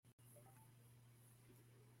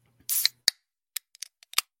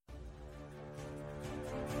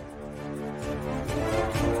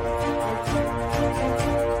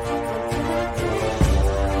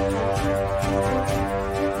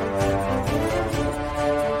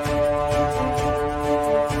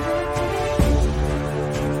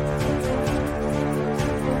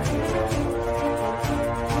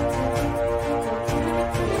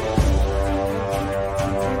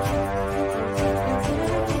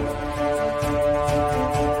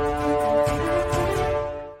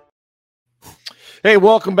Hey,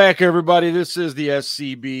 welcome back, everybody. This is the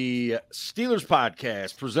SCB Steelers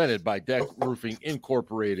podcast presented by Deck Roofing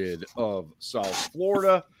Incorporated of South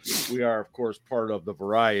Florida. We are, of course, part of the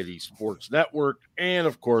Variety Sports Network. And,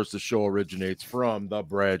 of course, the show originates from the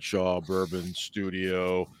Bradshaw Bourbon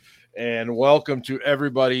Studio. And welcome to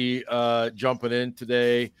everybody jumping in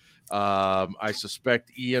today. I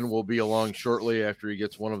suspect Ian will be along shortly after he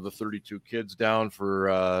gets one of the 32 kids down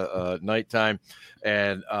for nighttime.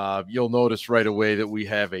 And you'll notice right away that we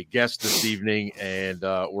have a guest this evening, and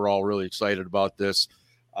we're all really excited about this.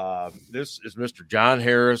 This is Mr. John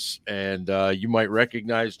Harris, and you might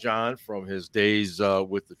recognize John from his days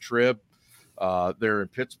with the Trib there in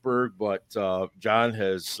Pittsburgh. But John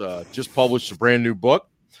has just published a brand new book.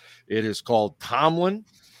 It is called Tomlin,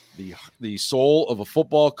 the Soul of a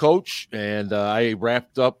Football Coach, and I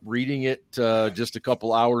wrapped up reading it just a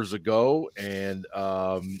couple hours ago. And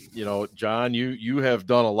John, you have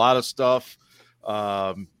done a lot of stuff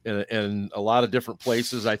in a lot of different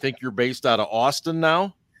places. I think you're based out of Austin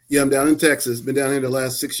now. Yeah, I'm down in Texas. Been down here the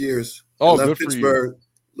last 6 years. Oh, left good for Pittsburgh.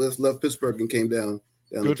 Left Pittsburgh and came down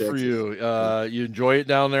good to Texas. For you. You enjoy it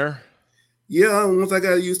down there? Yeah, once I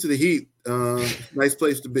got used to the heat, nice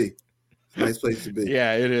place to be. Nice place to be.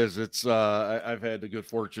 Yeah, it is. It's I've had the good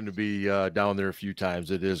fortune to be down there a few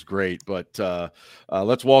times. It is great. But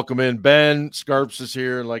let's welcome in Ben Scarps is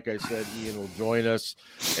here. Like I said, Ian will join us.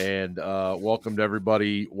 And welcome to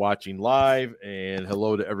everybody watching live, and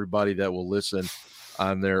hello to everybody that will listen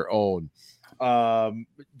on their own. John,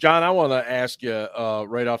 I want to ask you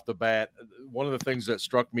right off the bat, one of the things that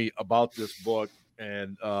struck me about this book,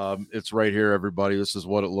 and it's right here, everybody. This is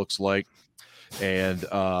what it looks like. And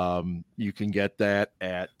you can get that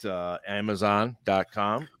at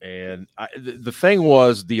Amazon.com. And the thing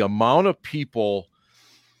was, the amount of people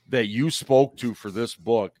that you spoke to for this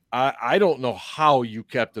book, I don't know how you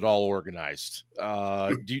kept it all organized.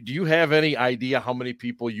 Do you have any idea how many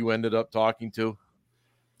people you ended up talking to?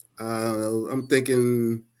 I'm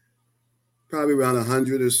thinking probably around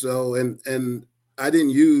 100 or so. And I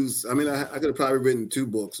didn't use, I could have probably written 2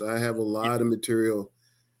 books. I have a lot of material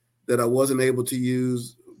that I wasn't able to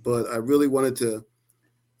use, but I really wanted to.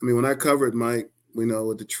 When I covered Mike,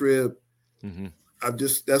 with the Trib, mm-hmm.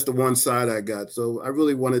 That's the one side I got. So I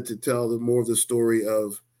really wanted to tell more of the story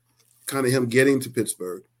of kind of him getting to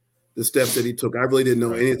Pittsburgh, the steps that he took. I really didn't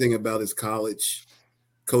know anything about his college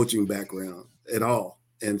coaching background at all.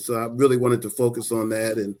 And so I really wanted to focus on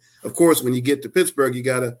that. And of course, when you get to Pittsburgh,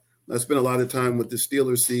 I spent a lot of time with the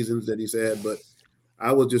Steelers seasons that he's had, but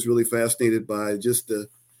I was just really fascinated by just the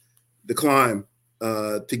climb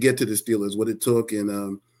to get to the Steelers, what it took.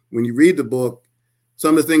 And when you read the book,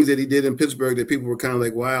 some of the things that he did in Pittsburgh that people were kind of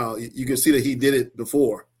like, wow, you can see that he did it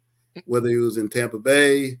before, whether he was in Tampa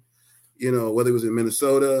Bay, whether he was in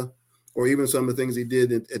Minnesota, or even some of the things he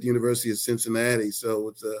did at the University of Cincinnati.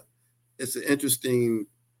 So it's an interesting,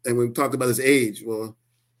 and when we talked about his age, well,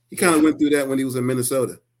 he kind of went through that when he was in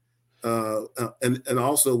Minnesota. And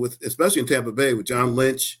also especially in Tampa Bay with John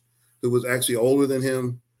Lynch, who was actually older than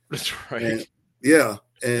him. That's right.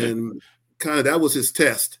 And kind of that was his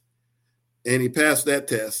test, and he passed that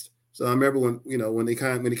test. So I remember when he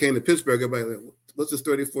came to Pittsburgh, everybody like, what's this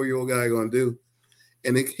 34-year-old guy going to do?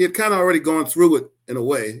 And he had kind of already gone through it in a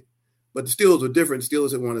way, but the Steelers were different.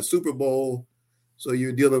 Steelers had won a Super Bowl, so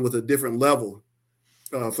you're dealing with a different level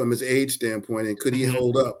from his age standpoint. And could he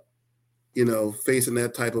hold up, facing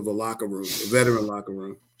that type of a locker room, a veteran locker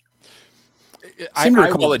room? I seem to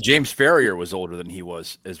recall that James Ferrier was older than he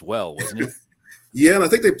was as well, wasn't he? Yeah, and I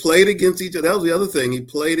think they played against each other. That was the other thing. He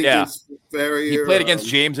played against Ferrier. He played against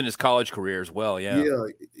James in his college career as well, yeah. Yeah,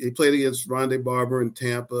 he played against Rondé Barber in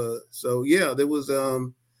Tampa. So, yeah, there was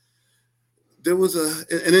an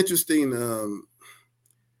interesting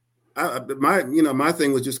my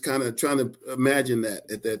thing was just kind of trying to imagine that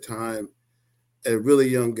at that time, a really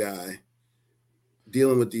young guy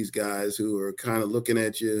dealing with these guys who are kind of looking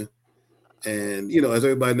at you. And, as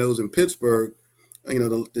everybody knows in Pittsburgh,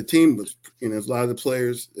 the team was, as a lot of the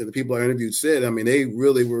players and the people I interviewed said, they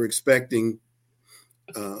really were expecting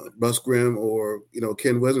Russ Grimm or,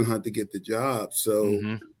 Ken Wisenhunt to get the job.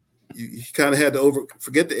 So you kind of had to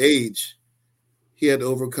forget the age. He had to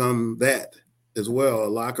overcome that as well. A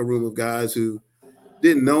locker room of guys who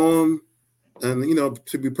didn't know him. And,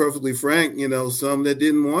 to be perfectly frank, some that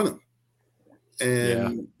didn't want him.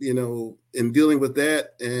 And, in dealing with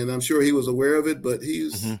that, and I'm sure he was aware of it, but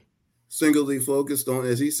he's singly focused on,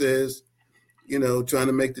 as he says, trying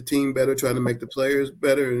to make the team better, trying to make the players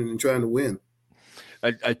better, and trying to win.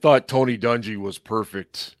 I thought Tony Dungy was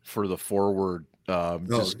perfect for the forward,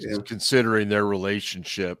 considering their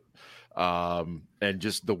relationship. And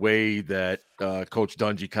just the way that Coach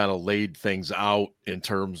Dungy kind of laid things out in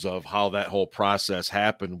terms of how that whole process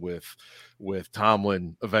happened with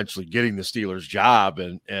Tomlin eventually getting the Steelers job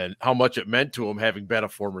and how much it meant to him having been a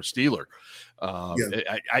former Steeler.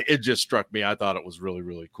 It just struck me. I thought it was really,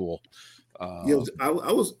 really cool. When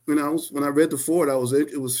I read the Ford,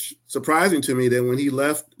 it was surprising to me that when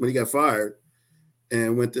he got fired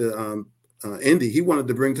and went to Indy, he wanted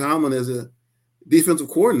to bring Tomlin as a defensive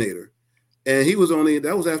coordinator, and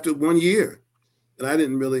that was after 1 year, and I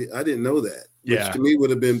didn't know that, which to me would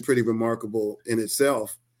have been pretty remarkable in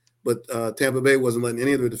itself. But Tampa Bay wasn't letting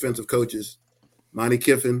any of their defensive coaches, Monty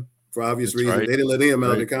Kiffin, for obvious reasons, they didn't let any of them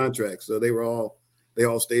out of their contracts, so they all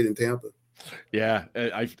stayed in Tampa. Yeah,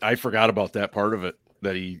 I forgot about that part of it,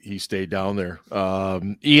 that he stayed down there.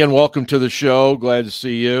 Ian, welcome to the show. Glad to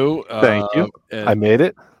see you. Thank you. I made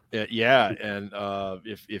it. Yeah, and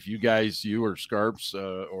if you guys, you or Scarps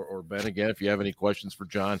or Ben, again, if you have any questions for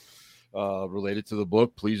John related to the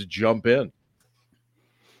book, please jump in.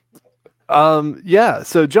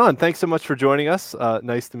 So John, thanks so much for joining us.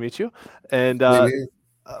 Nice to meet you. And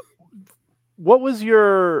what was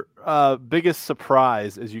your biggest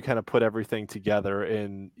surprise as you kind of put everything together?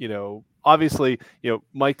 And, obviously,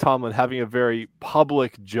 Mike Tomlin having a very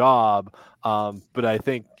public job, but I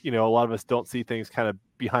think, a lot of us don't see things kind of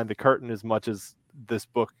behind the curtain as much as this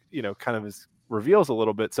book, kind of reveals a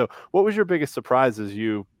little bit. So what was your biggest surprise as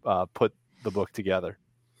you put the book together?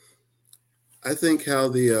 I think how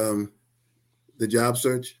the job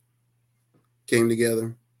search came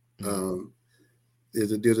together.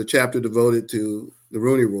 There's a chapter devoted to the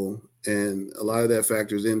Rooney Rule, and a lot of that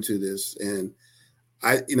factors into this. And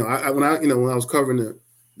when I was covering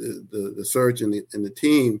the search and the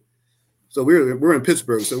team, so we're in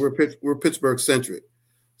Pittsburgh, so we're Pittsburgh centric.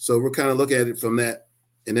 So we're kind of looking at it from that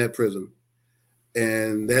prism,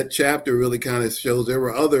 and that chapter really kind of shows there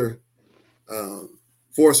were other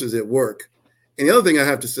forces at work. And the other thing I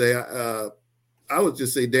have to say, I would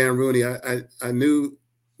just say Dan Rooney. I knew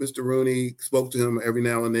Mr. Rooney, spoke to him every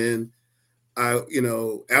now and then.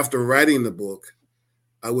 After writing the book,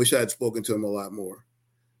 I wish I had spoken to him a lot more.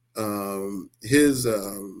 His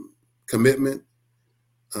commitment,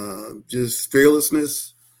 just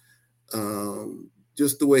fearlessness,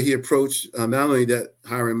 just the way he approached, not only that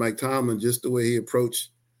hiring Mike Tomlin, just the way he approached,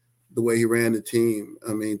 the way he ran the team.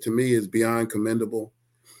 I mean, to me, is beyond commendable.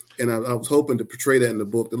 And I was hoping to portray that in the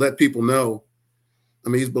book, to let people know. I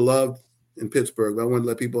mean, he's beloved in Pittsburgh, but I want to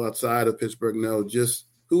let people outside of Pittsburgh know just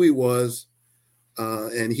who he was.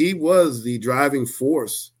 And he was the driving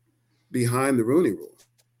force behind the Rooney Rule.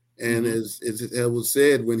 And as it was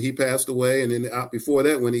said, when he passed away, and then before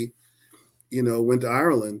that, when he, went to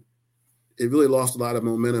Ireland, it really lost a lot of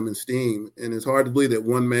momentum and steam. And it's hard to believe that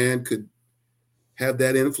one man could have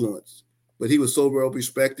that influence. But he was so well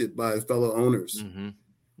respected by fellow owners.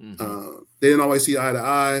 They didn't always see eye to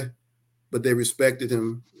eye, but they respected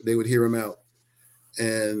him. They would hear him out.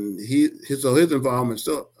 And his involvement.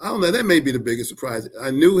 So I don't know, that may be the biggest surprise. I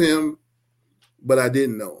knew him, but I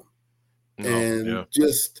didn't know him.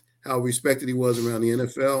 Just how respected he was around the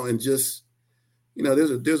NFL. And just,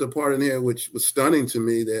 there's a part in here which was stunning to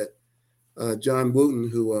me, that John Wooten,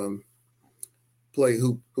 who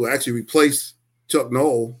actually replaced Chuck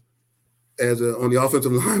Noll on the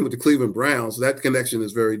offensive line with the Cleveland Browns. That connection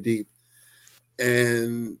is very deep.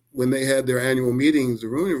 And when they had their annual meetings, the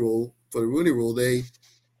Rooney Rule, Dan Rooney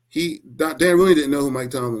didn't know who Mike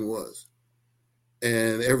Tomlin was.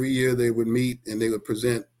 And every year they would meet and they would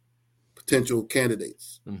present potential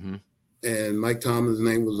candidates. And Mike Tomlin's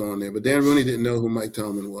name was on there, but Dan Rooney didn't know who Mike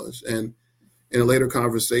Tomlin was. And in a later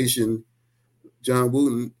conversation, John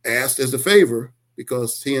Wooten asked as a favor,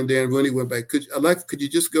 because he and Dan Rooney went back, could you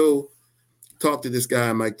just go talk to this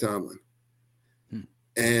guy, Mike Tomlin?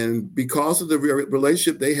 And because of the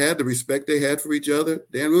relationship they had, the respect they had for each other,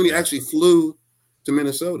 Dan Rooney actually flew to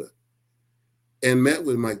Minnesota and met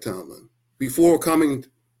with Mike Tomlin before coming.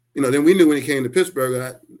 Then we knew when he came to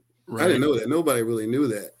Pittsburgh. I didn't know that. Nobody really knew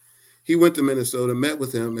that. He went to Minnesota, met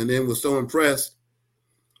with him, and then was so impressed,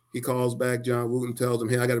 he calls back John Wooten, tells him,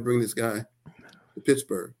 hey, I got to bring this guy to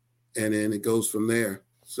Pittsburgh. And then it goes from there.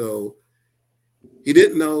 So he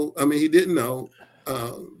didn't know.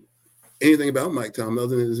 Anything about Mike Tomlin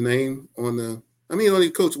other than his name on the. He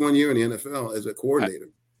only coached 1 year in the NFL as a coordinator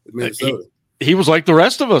with Minnesota. He was like the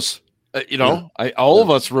rest of us. All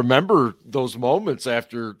of us remember those moments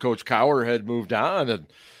after Coach Cowher had moved on, and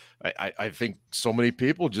I think so many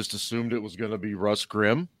people just assumed it was going to be Russ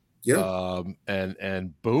Grimm.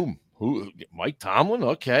 And boom, Mike Tomlin?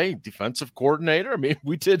 Okay, defensive coordinator.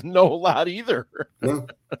 We didn't know a lot either.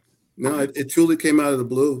 No, it truly came out of the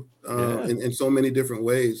blue in so many different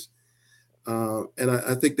ways. And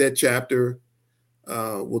I think that chapter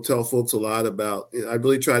will tell folks a lot about. I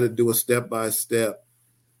really try to do a step-by-step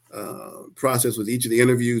process with each of the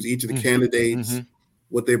interviews, each of the candidates,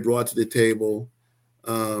 what they brought to the table.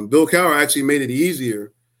 Bill Cowher actually made it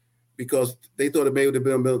easier because they thought it may have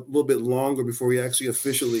been a little bit longer before he actually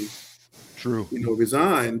officially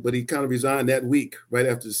resigned, but he kind of resigned that week right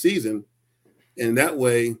after the season. And that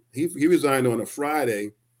way he resigned on a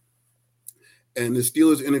Friday, and the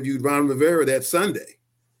Steelers interviewed Ron Rivera that Sunday,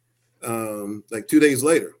 like 2 days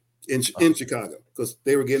later in Chicago, because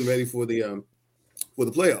they were getting ready for the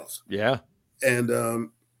playoffs. Yeah. And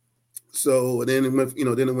so then it went,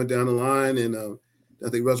 then it went down the line, and I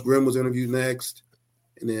think Russ Grimm was interviewed next,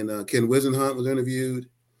 and then Ken Wisenhunt was interviewed,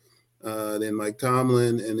 then Mike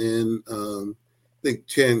Tomlin, and then I think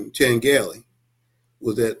Chan Gailey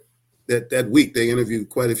was that week. They interviewed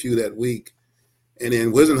quite a few that week, and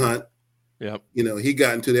then Wisenhunt, he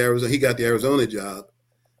got the Arizona job,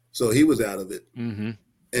 so he was out of it. And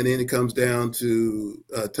then it comes down to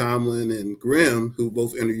Tomlin and Grimm, who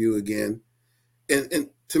both interview again, and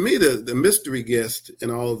to me, the mystery guest in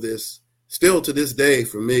all of this, still to this day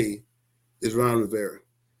for me, is Ron Rivera.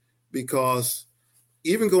 Because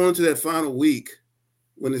even going to that final week,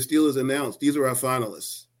 when the Steelers announced these are our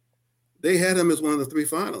finalists, they had him as one of the 3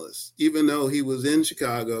 finalists, even though he was in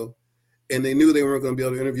Chicago, and they knew they weren't going to be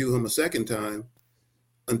able to interview him a second time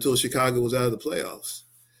until Chicago was out of the playoffs.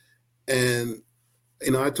 And,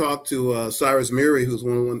 I talked to Cyrus Murray, who's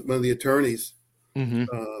one of the attorneys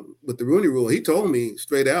with the Rooney Rule. He told me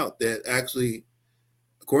straight out that actually,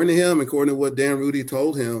 according to him, according to what Dan Rudy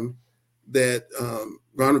told him, that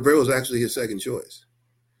Ron Rivera was actually his second choice,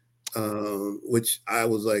 which I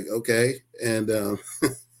was like, okay. And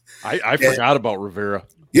I forgot about Rivera.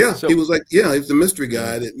 Yeah, so, he was like, he was a mystery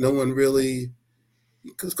guy that no one really,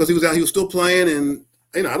 because he was out, he was still playing,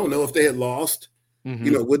 and I don't know if they had lost.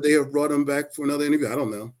 Would they have brought him back for another interview? I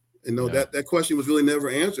don't know. And that question was really never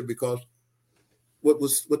answered, because what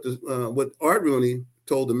Art Rooney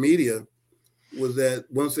told the media was that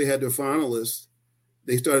once they had their finalists,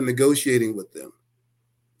 they started negotiating with them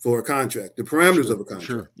for a contract, the parameters of a contract.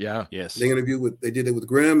 Sure. Yeah. Yes. They did it with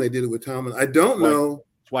Grimm. They did it with Tomlin. I don't know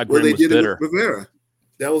why where they was did bitter. It with Rivera.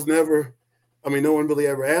 That was never. No one really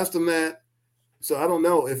ever asked him that. So I don't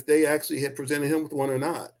know if they actually had presented him with one or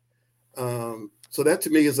not. So that to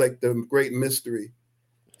me is like the great mystery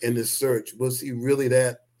in this search. Was he really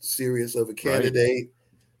that serious of a candidate?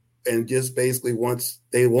 Right. And just basically once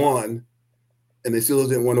they won, and the Steelers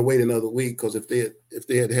didn't want to wait another week, because if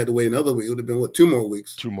they had had to wait another week, it would have been 2 more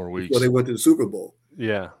weeks. 2 more weeks. Before they went to the Super Bowl.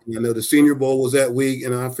 Yeah. The Senior Bowl was that week,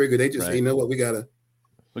 and I figured they just, you know what, we gotta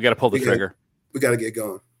pull the trigger. We gotta get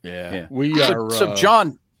going. Yeah. We are. So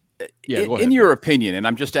John, in your opinion, and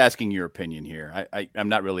I'm just asking your opinion here. I'm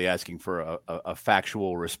not really asking for a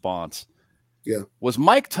factual response. Yeah. Was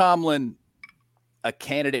Mike Tomlin a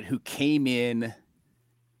candidate who came in?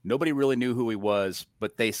 Nobody really knew who he was,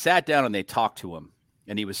 but they sat down and they talked to him,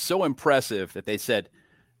 and he was so impressive that they said,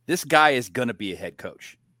 this guy is going to be a head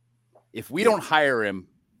coach. If we don't hire him,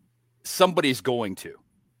 somebody's going to.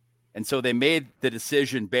 And so they made the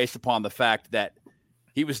decision based upon the fact that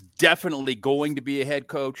he was definitely going to be a head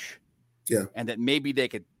coach. Yeah. And that maybe they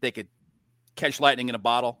could catch lightning in a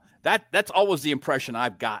bottle. That's always the impression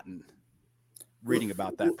I've gotten reading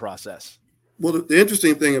about that process. Well, the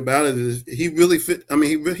interesting thing about it is he really fit.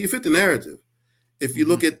 He fit the narrative. If you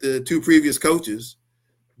look at the 2 previous coaches,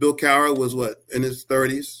 Bill Cowher was in his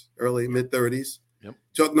 30s, early mid-30s. Yep.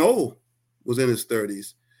 Chuck Noll was in his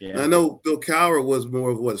 30s. Yeah. And I know Bill Cowher was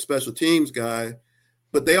more of a special teams guy,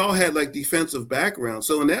 but they all had like defensive background.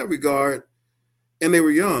 So in that regard, and they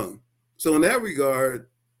were young. So in that regard,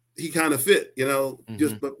 he kind of fit,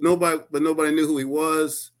 but nobody knew who he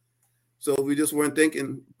was. So we just weren't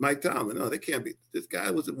thinking Mike Tomlin. No, they can't be. This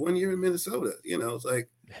guy was 1 year in Minnesota. It's like,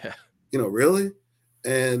 really?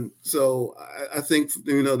 And so I think,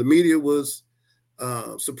 the media was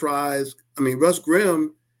surprised. Russ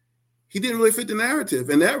Grimm, he didn't really fit the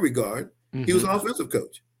narrative in that regard. He was an offensive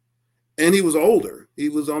coach, and he was older. He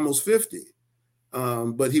was almost 50,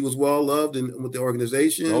 but he was well loved with the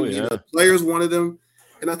organization. Oh, yeah. Players wanted him.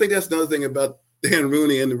 And I think that's another thing about Dan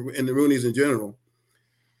Rooney and the Rooneys in general.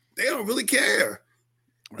 They don't really care.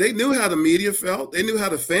 Right. They knew how the media felt. They knew how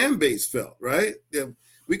the fan base felt, right? Yeah,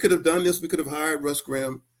 we could have done this. We could have hired Russ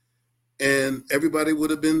Grimm, and everybody would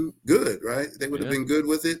have been good, right? They would have been good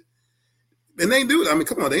with it. And they do.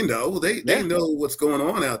 Come on, they know. They know what's going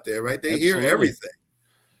on out there, right? They hear everything.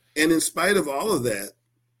 And in spite of all of that,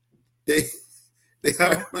 They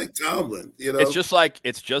hired Mike Tomlin. It's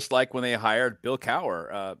just like when they hired Bill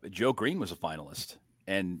Cowher. Joe Green was a finalist,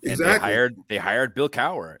 and they hired Bill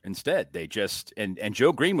Cowher instead. They just and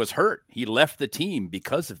Joe Green was hurt. He left the team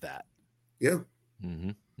because of that. Yeah,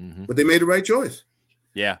 but they made the right choice.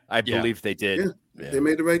 Yeah, I believe they did. Yeah, they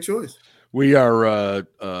made the right choice. We are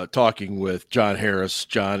talking with John Harris.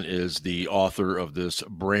 John is the author of this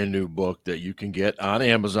brand new book that you can get on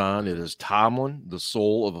Amazon. It is Tomlin, The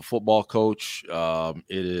Soul of a Football Coach. It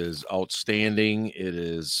is outstanding. It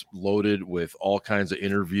is loaded with all kinds of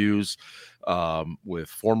interviews with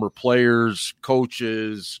former players,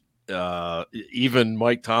 coaches, even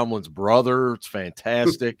Mike Tomlin's brother. It's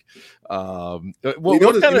fantastic. You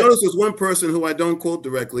notice there's one person who I don't quote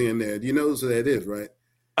directly in there. Do you notice who that is, right?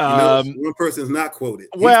 One person is not quoted.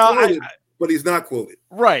 He's quoted, but he's not quoted.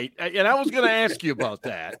 Right. And I was going to ask you about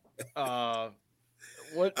that.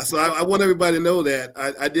 So I want everybody to know that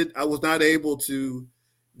I was not able to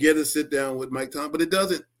get a sit down with Mike Tomlin, but it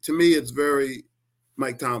doesn't, to me, it's very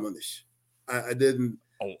Mike Tomlin-ish. I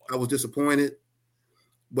was disappointed,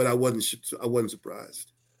 but I wasn't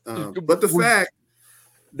surprised. But the fact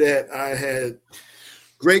that I had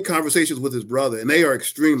great conversations with his brother, and they are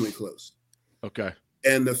extremely close. Okay.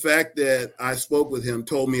 And the fact that I spoke with him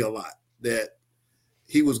told me a lot, that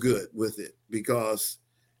he was good with it, because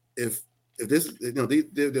if this,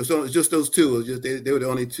 there's just those two, they were the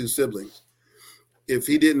only two siblings. If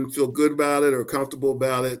he didn't feel good about it or comfortable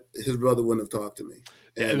about it, his brother wouldn't have talked to me.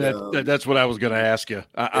 And that's what I was going to ask you.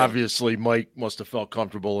 Obviously, Mike must have felt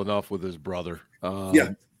comfortable enough with his brother.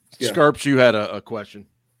 Scarps, you had a question.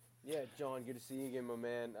 Yeah, John, good to see you again, my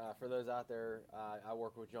man. For those out there, I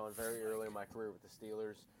worked with John very early in my career with the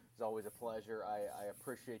Steelers. It's always a pleasure. I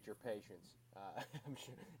appreciate your patience. I'm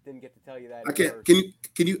sure didn't get to tell you that. I can't.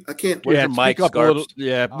 Can you? I can't. Yeah, mic up a little.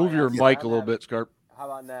 Yeah, move your mic a little bit, Scarp. How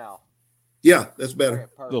about now? Yeah, that's better.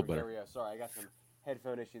 Okay, perfect. A little better. There we go. Sorry, I got some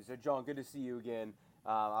headphone issues. So, John, good to see you again.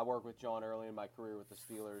 I worked with John early in my career with the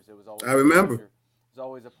Steelers. It was always I remember. It was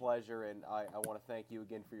always a pleasure, and I want to thank you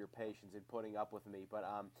again for your patience in putting up with me. But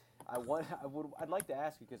I'd like to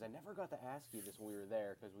ask you, because I never got to ask you this when we were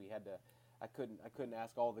there, because I couldn't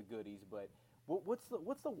ask all the goodies. But what's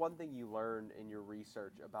the one thing you learned in your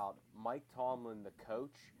research about Mike Tomlin, the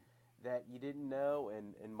coach, that you didn't know,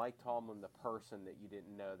 and Mike Tomlin, the person, that you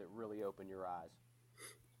didn't know, that really opened your eyes?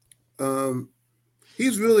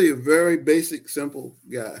 He's really a very basic, simple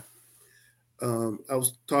guy. I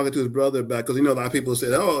was talking to his brother about, because a lot of people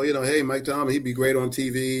said, hey, Mike Tomlin, he'd be great on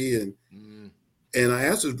TV, and I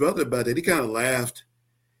asked his brother about it. He kind of laughed.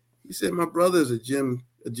 He said, my brother's a gym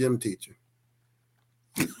teacher.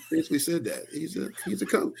 He basically said that he's a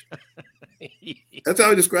coach. That's how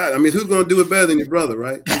he described it. I mean, who's going to do it better than your brother,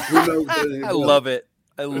 right? Who knows better than your brother? Love it.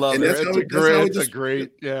 I love it. That's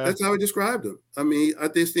how he described him. I mean, I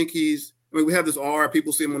just think we have this aura.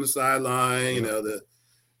 People see him on the sideline,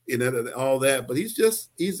 all that, but he's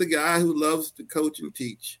the guy who loves to coach and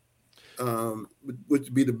teach, which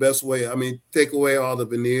would be the best way. I mean, take away all the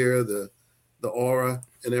veneer, the aura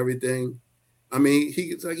and everything. I mean,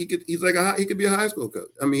 he could be a high school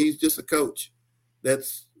coach. I mean, he's just a coach.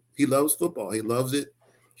 He loves football. He loves it.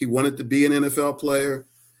 He wanted to be an NFL player.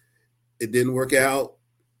 It didn't work out.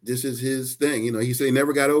 This is his thing. He said he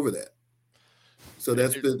never got over that. So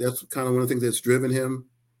that's kind of one of the things that's driven him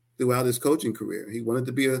throughout his coaching career. He wanted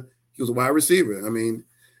to he was a wide receiver. I mean,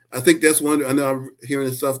 I think that's one. I know I'm hearing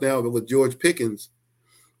this stuff now, but with George Pickens,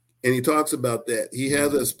 and he talks about that. He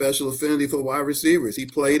has a special affinity for wide receivers. He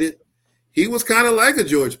played it. He was kind of like a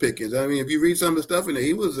George Pickens. I mean, if you read some of the stuff in there,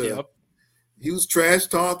 he was trash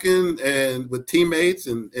talking and with teammates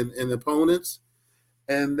and opponents,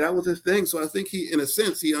 and that was his thing. So I think in a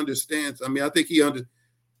sense, he understands. I mean, I think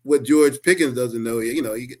what George Pickens doesn't know.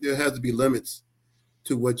 There has to be limits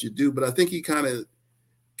to what you do, but I think he kind of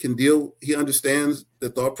can deal. He understands the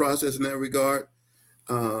thought process in that regard.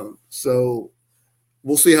 So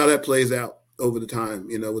we'll see how that plays out over the time.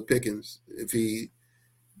 With Pickens, if he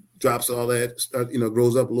drops all that,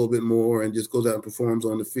 grows up a little bit more and just goes out and performs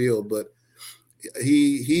on the field. But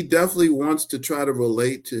he definitely wants to try to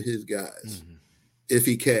relate to his guys if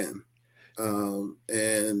he can.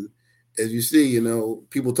 And as you see,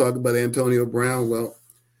 people talk about Antonio Brown. Well,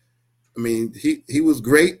 I mean, he was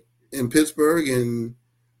great in Pittsburgh and,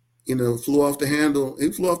 flew off the handle.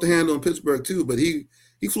 He flew off the handle in Pittsburgh too, but he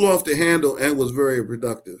flew off the handle and was very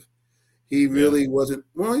productive. He really wasn't,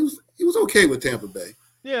 well, he was okay with Tampa Bay.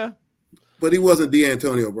 Yeah. But he wasn't the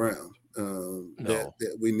Antonio Brown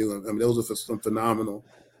that we knew him. I mean, those are some phenomenal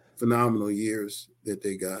years that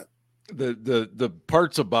they got. The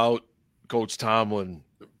parts about Coach Tomlin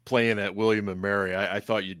playing at William and Mary. I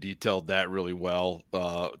thought you detailed that really well,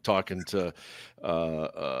 talking to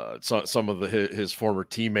some of his former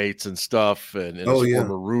teammates and stuff, and his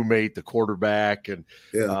former roommate, the quarterback. And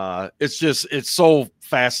it's so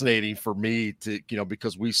fascinating for me to,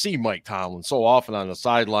 because we see Mike Tomlin so often on the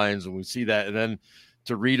sidelines, and we see that, and then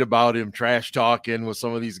to read about him trash talking with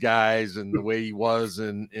some of these guys and the way he was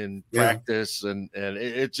in practice. And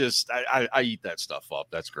it just, I eat that stuff up.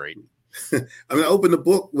 That's great. I opened the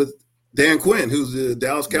book with Dan Quinn, who's the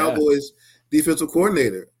Dallas Cowboys defensive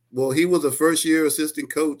coordinator. Well, he was a first-year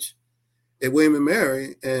assistant coach at William and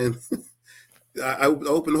Mary, and I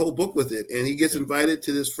opened the whole book with it. And he gets invited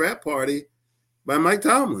to this frat party by Mike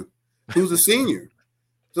Tomlin, who's a senior.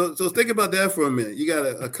 So think about that for a minute. You got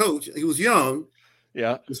a coach. He was young,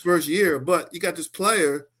 his first year, but you got this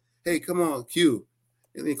player. Hey, come on, Q.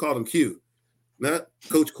 And he called him Q, not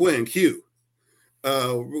Coach Quinn, Q.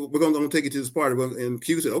 We're going to take you to this party. And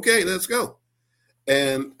Q said, okay, let's go.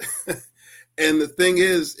 And and the thing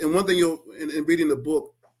is, and one thing you'll, in reading the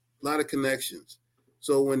book, a lot of connections.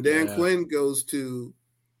 So when Dan Quinn goes to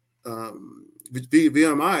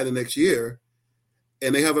VMI the next year,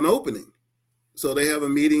 and they have an opening. So they have a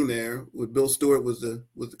meeting there with Bill Stewart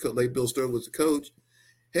late Bill Stewart was the coach.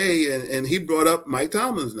 Hey, and he brought up Mike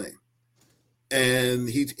Tomlin's name. And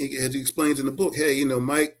he as he explains in the book, hey,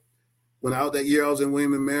 Mike, when out that year I was in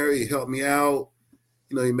William and Mary, he helped me out.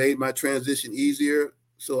 He made my transition easier.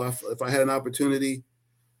 So if I had an opportunity,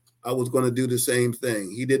 I was going to do the same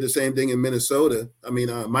thing. He did the same thing in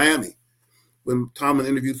Miami, when Tomlin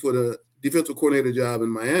interviewed for the defensive coordinator job in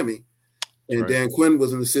Miami, and Dan Quinn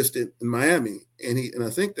was an assistant in Miami, and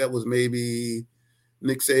I think that was maybe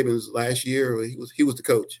Nick Saban's last year. He was the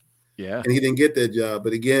coach, and he didn't get that job.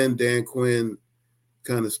 But again, Dan Quinn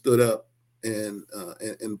kind of stood up and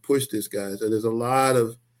pushed this guy. So there's a lot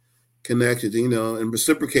of connections, and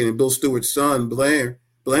reciprocating. Bill Stewart's son,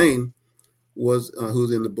 Blaine, was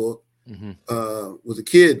who's in the book, was a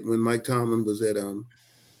kid when Mike Tomlin was at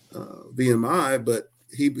VMI, but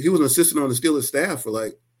he was an assistant on the Steelers staff for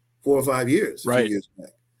like 4 or 5 years, a few years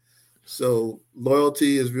back. So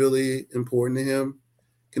loyalty is really important to him.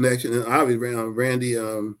 Connection, and obviously Randy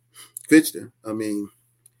Fichtner.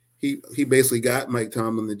 He basically got Mike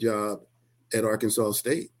Tomlin the job at Arkansas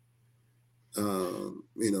State.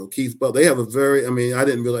 Keith Butler. They have a very, I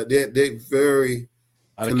didn't realize they very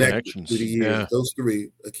connected through the years. Yeah. Those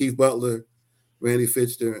three, Keith Butler, Randy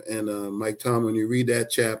Fichtner, and Mike Tomlin. When you read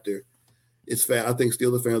that chapter, it's I think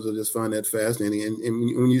Steelers fans will just find that fascinating.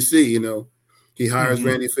 And when you see, he hires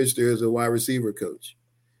Randy Fichtner as a wide receiver coach.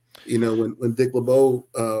 When Dick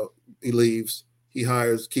LeBeau he leaves, he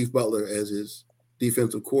hires Keith Butler as his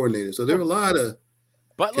defensive coordinator. So there are a lot of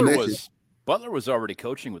Butler was already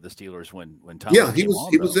coaching with the Steelers when Tomlin he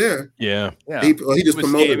was there. Yeah. He just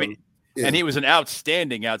promoted him. And he was an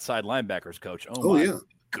outstanding outside linebackers coach. Oh my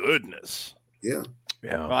goodness. Yeah.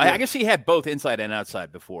 Yeah. Well, I guess he had both inside and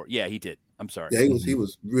outside before. Yeah, he did. I'm sorry. Yeah, he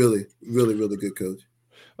was really, really, really good coach.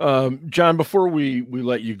 John, before we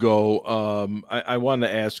let you go, I want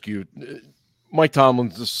to ask you, Mike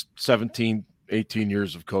Tomlin's 17, 18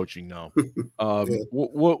 years of coaching now.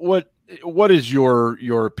 What is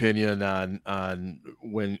your opinion on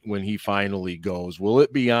when he finally goes? Will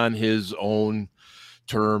it be on his own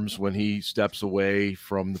terms when he steps away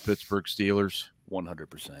from the Pittsburgh Steelers?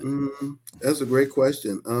 100%. That's a great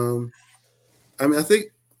question. I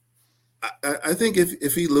think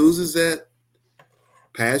if he loses that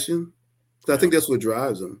passion, I think that's what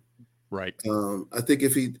drives him. Right. I think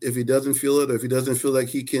if he doesn't feel it, or if he doesn't feel like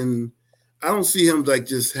he can, I don't see him like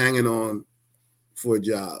just hanging on for a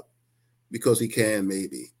job because he can.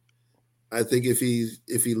 Maybe. I think if he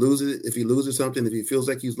loses something, if he feels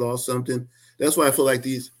like he's lost something, that's why I feel like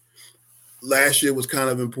last year was kind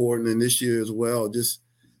of important, and this year as well, just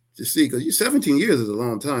to see, because 17 years is a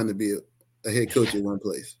long time to be a head coach at one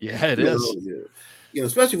place. Yeah, it is.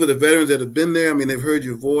 Especially for the veterans that have been there. They've heard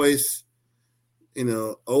your voice,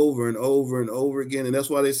 over and over and over again, and that's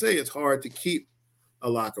why they say it's hard to keep a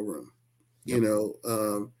locker room.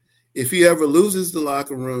 If he ever loses the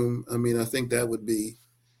locker room, I think that would be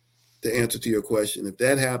the answer to your question. If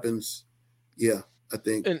that happens, I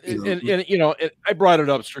think. I brought it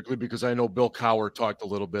up strictly because I know Bill Cowher talked a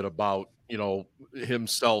little bit about,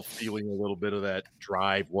 himself feeling a little bit of that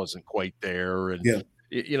drive wasn't quite there. And,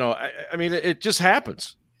 it just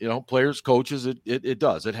happens, players, coaches, it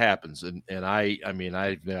does, it happens. And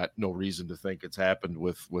I've got no reason to think it's happened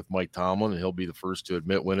with Mike Tomlin, and he'll be the first to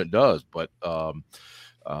admit when it does. But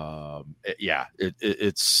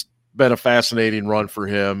it's been a fascinating run for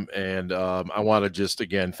him. And I want to just,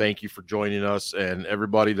 again, thank you for joining us and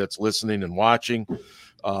everybody that's listening and watching.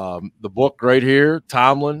 The book right here,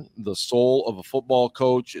 Tomlin, The Soul of a Football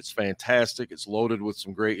Coach. It's fantastic. It's loaded with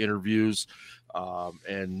some great interviews.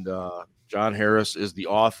 And John Harris is the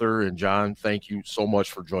author. And John, thank you so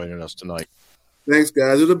much for joining us tonight. Thanks,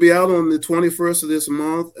 guys. It'll be out on the 21st of this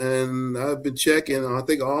month, and I've been checking. I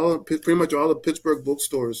think pretty much all the Pittsburgh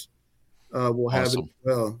bookstores will have it as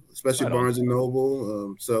well, especially Barnes and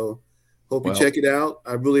Noble. So hope you check it out.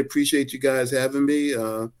 I really appreciate you guys having me.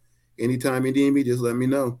 Anytime you need me, just let me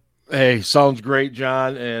know. Hey, sounds great,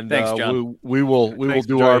 John. And thanks, John. we will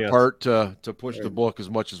do our part to push the book as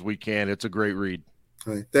much as we can. It's a great read.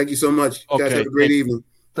 All right. Thank you so much. Okay. Guys, have a great evening.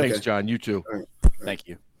 Thanks, John. You too. All right. Thank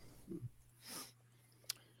you.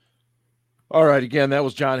 All right. Again, that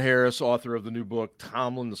was John Harris, author of the new book,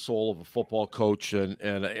 Tomlin, The Soul of a Football Coach.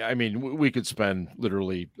 And I mean, we could spend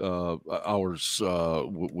literally hours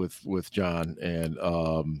with John. And,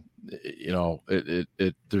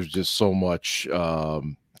 there's just so much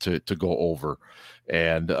to go over.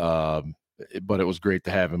 And but it was great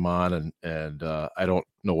to have him on. And I don't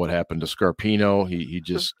know what happened to Scarpino. He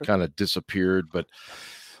just kind of disappeared. But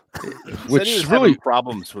which he was really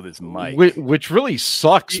problems with his mic, which really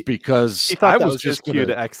sucks because I was just cue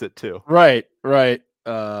to exit too. Right.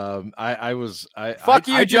 Fuck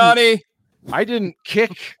you, Johnny. I didn't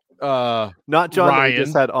kick not John. Ryan.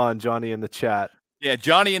 Just had on Johnny in the chat. Yeah,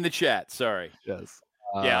 Johnny in the chat. Sorry. Yes.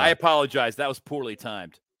 Yeah, I apologize. That was poorly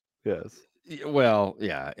timed. Yes. Well,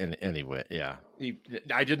 yeah. Anyway, yeah.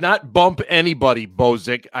 I did not bump anybody,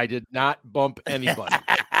 Bozick. I did not bump anybody.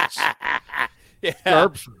 Yeah.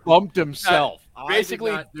 Sharps bumped himself. Basically,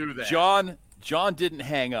 I did not do that. John didn't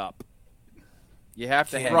hang up. You have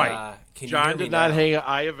to hang up. John did not hang up.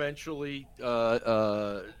 I eventually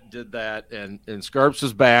did that, and Scarps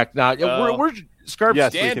is back now. We're Scarps.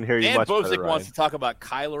 Yes, we can hear you Dan much Bozick better, wants to talk about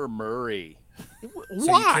Kyler Murray. Why?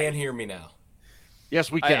 So you can't hear me now.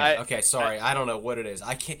 Yes, we can. Okay, sorry. I don't know what it is.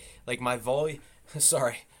 I can't, like, my volume.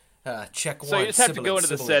 Sorry. Check one. So you just have to go into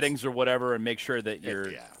the settings or whatever and make sure that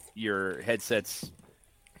your headset's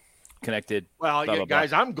connected. Well,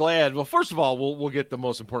 guys, I'm glad. Well, first of all, we'll get the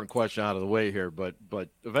most important question out of the way here, but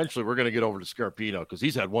eventually we're going to get over to Scarpino because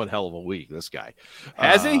he's had one hell of a week. This guy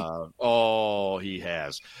has he? Oh, he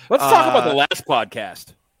has. Let's talk about the last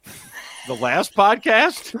podcast. The last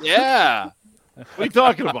podcast? Yeah. What are you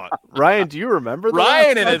talking about? Ryan, do you remember that?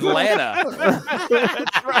 Ryan in Atlanta.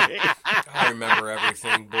 That's right. I remember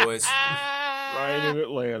everything, boys. Ryan in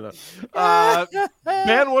Atlanta.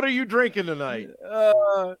 Ben, what are you drinking tonight?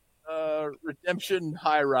 Redemption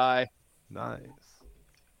High Rye. Nice.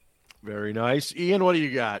 Very nice. Ian, what do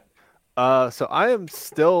you got? So I am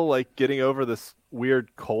still getting over this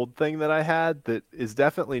weird cold thing that I had that is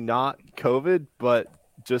definitely not COVID, but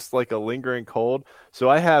just like a lingering cold. So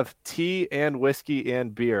I have tea and whiskey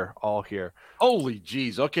and beer all here. Holy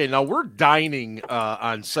jeez. Okay, now we're dining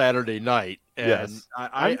on Saturday night, and yes,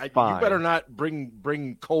 I you better not bring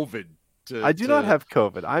COVID to. I do not have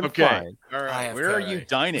COVID. I'm fine. All right. Where are you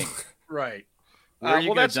dining? Right. Where are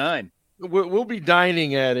you going to dine? We'll be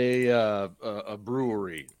dining at a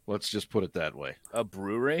brewery. Let's just put it that way. A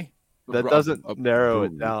brewery? That doesn't narrow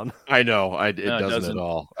it down. I know. It doesn't at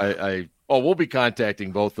all. We'll be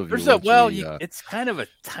contacting both of you. It's kind of a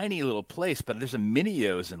tiny little place, but there's a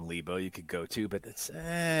Minio's in Lebo you could go to, but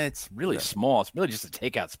it's really small. It's really just a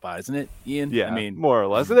takeout spot, isn't it, Ian? Yeah, I mean, more or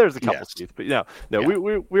less. There's a couple seats, but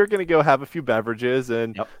we're going to go have a few beverages,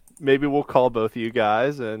 and maybe we'll call both of you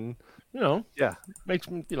guys, and make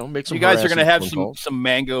some. You guys are going to have some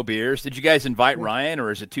mango beers. Did you guys invite Ryan,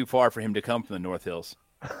 or is it too far for him to come from the North Hills?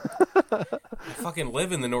 I fucking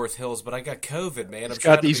live in the North Hills, but I got COVID, man.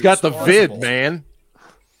 He's got the vid, man.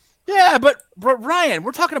 Yeah, but Ryan,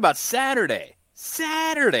 we're talking about Saturday.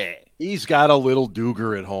 He's got a little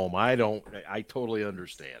Duger at home. I totally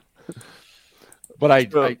understand.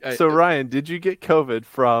 But so Ryan, did you get COVID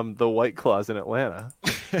from the White Claws in Atlanta?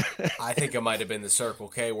 I think it might have been the Circle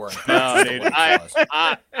K where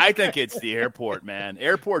I think it's the airport, man.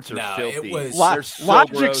 Airports are filthy.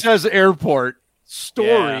 Logic says airport.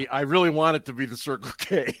 Story, I really want it to be the Circle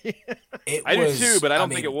K. I do too, but I don't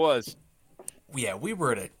think it was. Yeah, we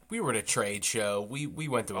were at a trade show. We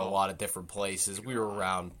went to a lot of different places. We were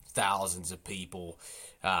around thousands of people.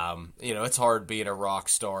 It's hard being a rock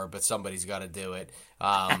star, but somebody's got to do it.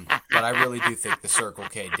 But I really do think the Circle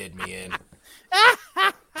K did me in.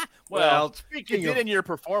 Well, speaking of your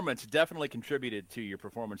performance, definitely contributed to your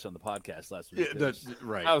performance on the podcast last week. That's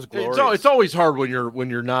right. That was glorious. It's always hard when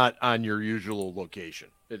you're not on your usual location.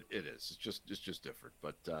 It is. It's just different.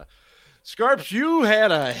 But Scarps, you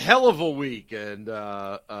had a hell of a week, and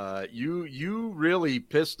you really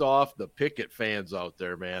pissed off the Pickett fans out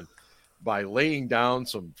there, man, by laying down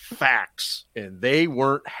some facts, and they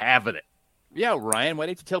weren't having it. Yeah, Ryan, why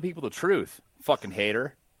didn't you tell people the truth? Fucking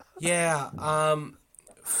hater. Yeah,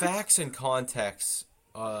 facts and context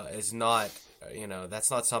is not,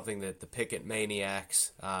 that's not something that the Pickett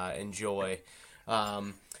maniacs enjoy.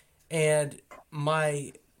 And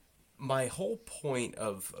my whole point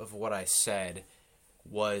of what I said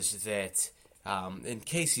was that, in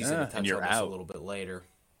case he's going to touch on this a little bit later,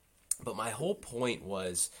 but my whole point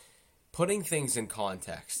was putting things in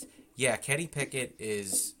context. Yeah, Kenny Pickett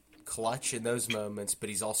is clutch in those moments, but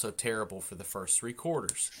he's also terrible for the first three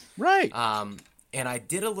quarters. Right. And I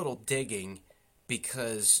did a little digging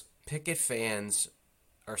because Pickett fans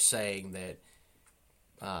are saying that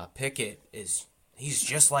Pickett he's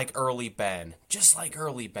just like early Ben. Just like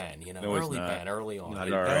early Ben, No, early Ben, early on.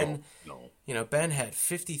 Ben, Ben had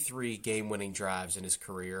 53 game-winning drives in his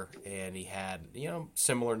career, and he had,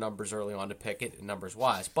 similar numbers early on to Pickett,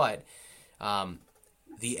 numbers-wise. But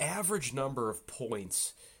the average number of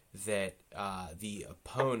points that the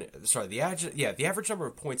average number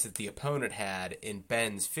of points that the opponent had in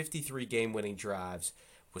Ben's 53 game-winning drives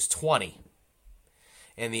was 20.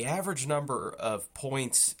 And the average number of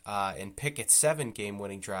points in Pickett's 7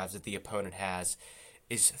 game-winning drives that the opponent has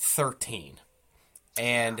is 13.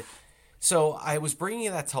 And so I was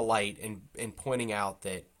bringing that to light and pointing out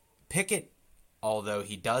that Pickett, although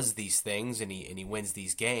he does these things and he wins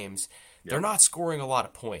these games, they're not scoring a lot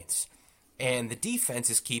of points. And the defense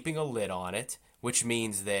is keeping a lid on it, which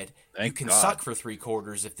means that you can suck for 3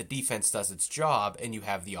 quarters if the defense does its job and you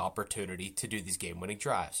have the opportunity to do these game-winning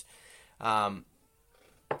drives.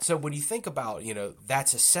 So when you think about,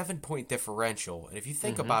 that's a 7-point differential. And if you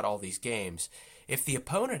think about all these games, if the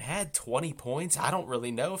opponent had 20 points, I don't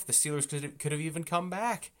really know if the Steelers could have even come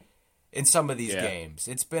back in some of these games.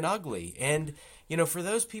 It's been ugly. And, for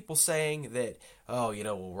those people saying that,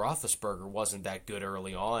 Roethlisberger wasn't that good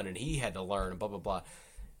early on and he had to learn and blah, blah, blah.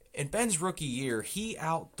 In Ben's rookie year, he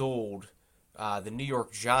outdueled the New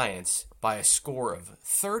York Giants by a score of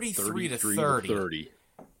 33 to 30.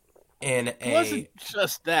 It wasn't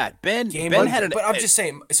just that. Ben had an... But I'm just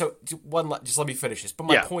saying, so just let me finish this. But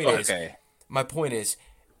my point is,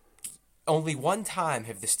 only one time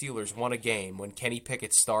have the Steelers won a game when Kenny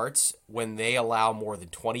Pickett starts when they allow more than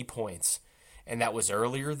 20 points. And that was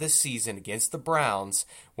earlier this season against the Browns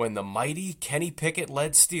when the mighty Kenny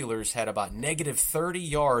Pickett-led Steelers had about negative 30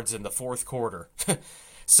 yards in the fourth quarter.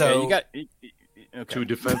 So you got 2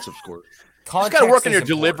 defensive scores. You just got to work on your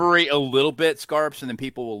delivery a little bit, Scarps, and then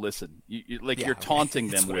people will listen. You're taunting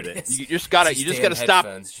them with it. You just got to stop.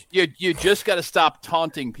 You just got to stop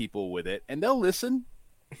taunting people with it, and they'll listen.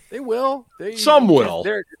 They will. Some will.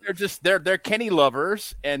 They're Kenny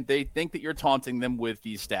lovers, and they think that you're taunting them with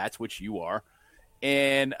these stats, which you are,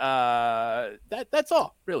 and that's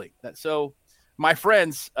all really. So my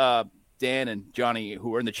friends Dan and Johnny,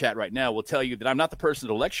 who are in the chat right now, will tell you that I'm not the person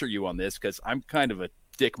to lecture you on this because I'm kind of a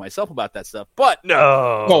dick myself about that stuff. But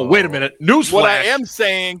no. Oh, wait a minute. Newsflash.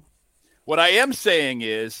 What I am saying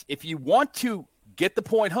is, if you want to get the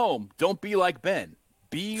point home, don't be like Ben.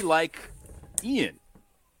 Be like Ian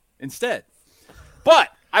instead. But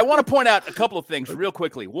I want to point out a couple of things real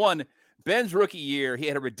quickly. One, Ben's rookie year, he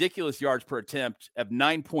had a ridiculous yards per attempt of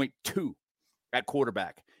 9.2 at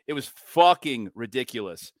quarterback. It was fucking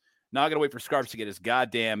ridiculous. Now I got to wait for Scarps to get his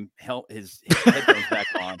goddamn his headphones back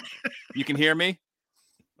on. You can hear me?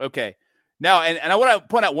 Okay. Now, and I want to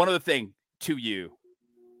point out one other thing to you,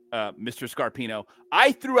 Mr. Scarpino.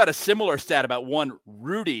 I threw out a similar stat about one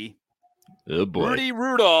Rudy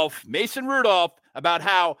Rudolph, Mason Rudolph, about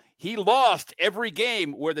how he lost every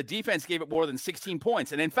game where the defense gave up more than 16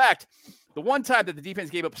 points. And in fact, the one time that the defense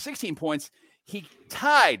gave up 16 points, he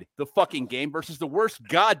tied the fucking game versus the worst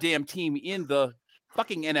goddamn team in the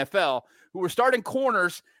fucking NFL, who were starting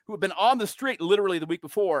corners who had been on the street literally the week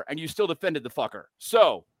before, and you still defended the fucker.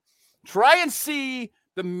 So try and see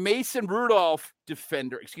the Mason Rudolph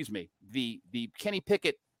defender, the Kenny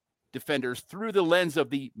Pickett defenders through the lens of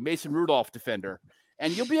the Mason Rudolph defender,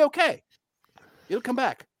 and you'll be okay. It'll come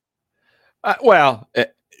back. All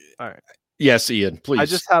right. Yes, Ian, please. I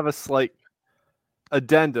just have a slight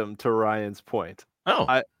addendum to Ryan's point.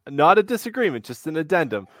 Not a disagreement, just an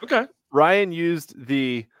addendum. Okay. Ryan used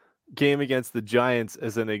the game against the Giants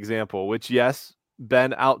as an example, which, yes,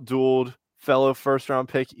 Ben outdueled fellow first-round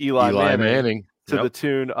pick Eli Manning to the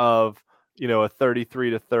tune of, a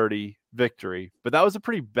 33-30 victory. But that was a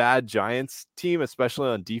pretty bad Giants team, especially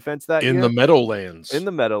on defense that year. In the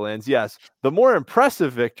Meadowlands. Yes. The more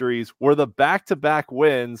impressive victories were the back-to-back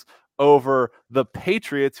wins over the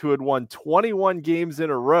Patriots, who had won 21 games in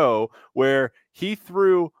a row, where he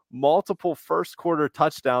threw multiple first quarter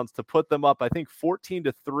touchdowns to put them up, I think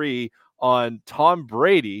 14-3 on Tom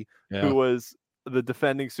Brady, who was the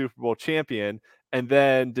defending Super Bowl champion. And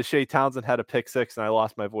then Deshae Townsend had a pick six, and I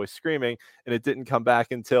lost my voice screaming, and it didn't come back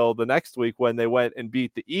until the next week when they went and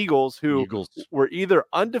beat the Eagles, who were either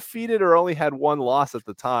undefeated or only had one loss at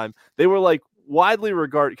the time. They were like widely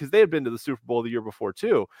regarded, because they had been to the Super Bowl the year before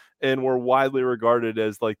too, and were widely regarded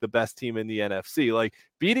as like the best team in the NFC. Like,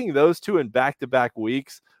 beating those two in back-to-back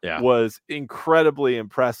weeks was incredibly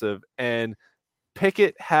impressive. And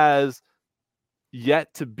Pickett has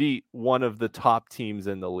yet to beat one of the top teams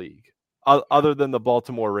in the league, other than the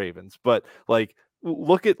Baltimore Ravens. But like,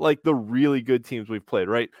 look at like the really good teams we've played,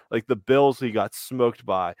 right? Like the Bills, we got smoked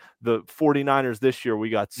by. The 49ers this year,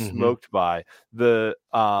 we got smoked by. The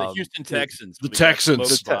Houston Texans. The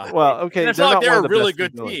Texans. Well, okay. And it's not like they're a really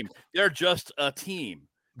good team. They're just a team.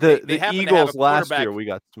 The Eagles last year, we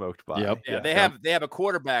got smoked by. Yep. They have a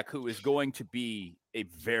quarterback who is going to be a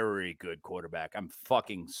very good quarterback. I'm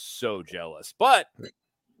fucking so jealous. But,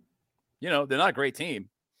 they're not a great team.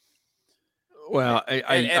 Well,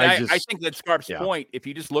 I think that Scarp's point, if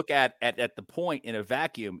you just look at the point in a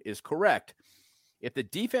vacuum, is correct. If the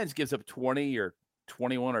defense gives up 20 or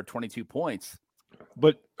 21 or 22 points,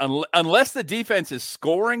 but unless the defense is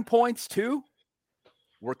scoring points too,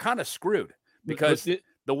 we're kind of screwed. Because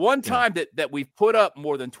the one time that we've put up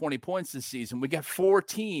more than 20 points this season, we got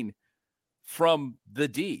 14 from the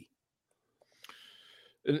D.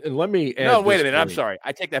 And let me add. No, wait a minute. I'm sorry.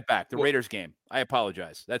 I take that back. The Raiders game. I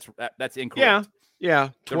apologize. That's incorrect. Yeah.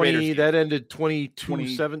 20. That ended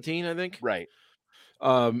 22-17, I think. Right.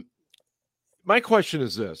 My question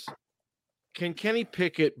is this: can Kenny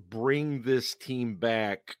Pickett bring this team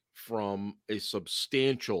back from a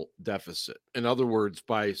substantial deficit? In other words,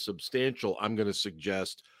 by substantial, I'm going to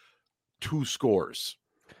suggest 2 scores.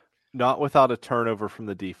 Not without a turnover from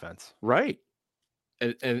the defense. Right.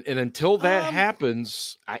 And until that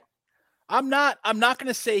happens, I'm not going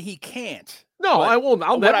to say he can't. No, I won't.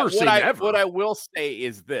 I'll never say never. What I will say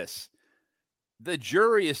is this: the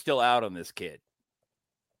jury is still out on this kid.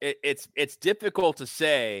 It's difficult to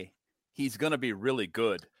say he's going to be really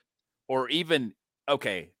good, or even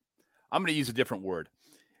okay. I'm going to use a different word.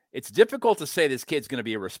 It's difficult to say this kid's going to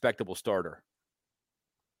be a respectable starter.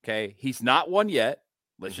 Okay, he's not one yet.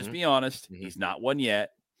 Let's just be honest. He's not one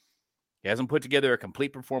yet. He hasn't put together a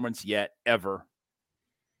complete performance yet, ever.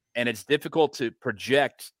 And it's difficult to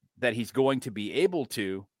project that he's going to be able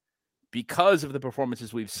to because of the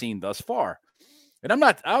performances we've seen thus far. And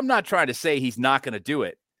I'm not trying to say he's not going to do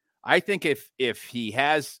it. I think if he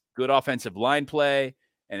has good offensive line play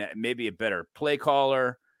and maybe a better play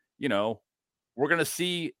caller, we're going to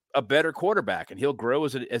see a better quarterback, and he'll grow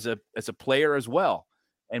as a player as well.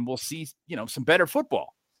 And we'll see, some better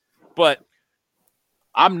football. But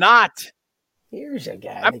I'm not. Here's a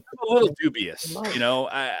guy. I'm a little dubious.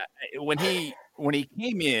 When he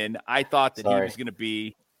came in, I thought that he was going to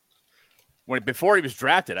be. Before he was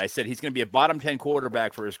drafted, I said he's going to be a bottom 10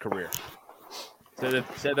 quarterback for his career.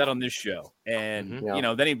 Said that on this show, and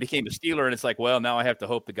then he became a Steeler, and it's like, well, now I have to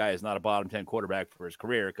hope the guy is not a bottom 10 quarterback for his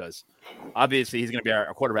career, because obviously he's going to be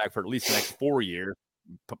our quarterback for at least the next 4 years,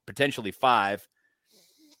 potentially 5.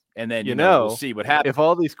 And then, we'll see what happens. If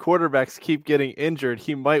all these quarterbacks keep getting injured,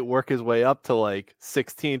 he might work his way up to like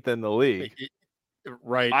 16th in the league.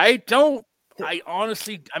 Right. I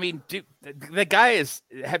honestly, dude, the guy is,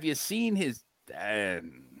 have you seen his,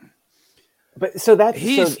 but so that's,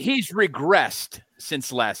 he's regressed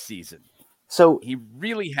since last season. So he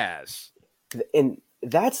really has. And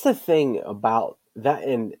that's the thing about that.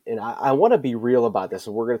 And I want to be real about this.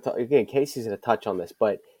 And we're going to talk again, Casey's going to touch on this,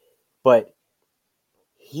 but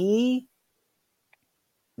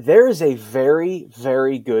there is a very,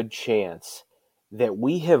 very good chance that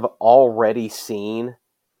we have already seen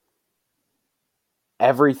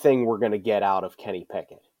everything we're going to get out of Kenny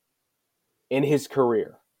Pickett in his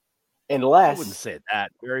career. Unless I wouldn't say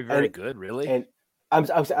that. Very, very good, really. And I'm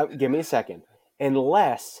give me a second.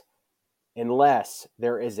 Unless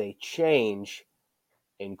there is a change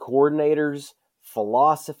in coordinators,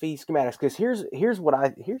 philosophy, schematics. Because here's what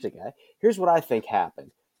I think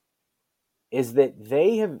happened is that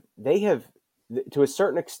they have to a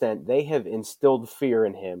certain extent they have instilled fear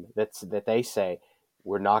in him that they say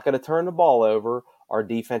we're not going to turn the ball over, our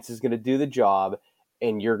defense is going to do the job,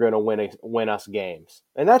 and you're going to win us games.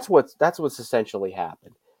 And that's what's essentially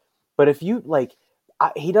happened. But if you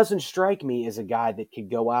he doesn't strike me as a guy that could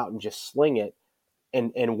go out and just sling it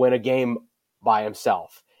and win a game by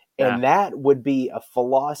himself. And that would be a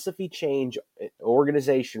philosophy change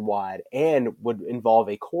organization wide and would involve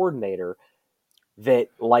a coordinator that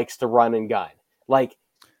likes to run and gun. Like,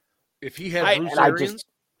 if he had Bruce Arians,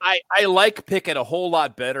 I like Pickett a whole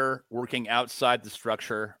lot better working outside the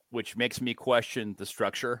structure, which makes me question the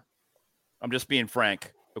structure. I'm just being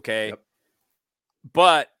frank, okay? Yep.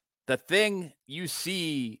 But the thing you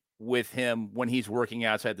see with him when he's working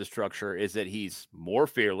outside the structure is that he's more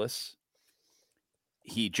fearless.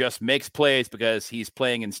 He just makes plays because he's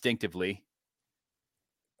playing instinctively.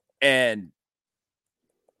 And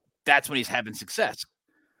that's when he's having success.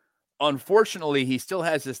 Unfortunately, he still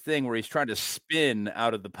has this thing where he's trying to spin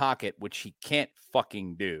out of the pocket, which he can't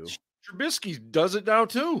fucking do. Trubisky does it now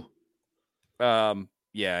too.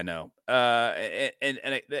 Yeah, I know.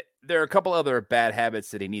 And there are a couple other bad habits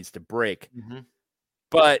that he needs to break. Mm-hmm.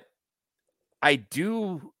 But I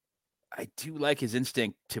do like his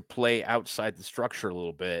instinct to play outside the structure a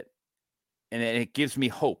little bit. And it gives me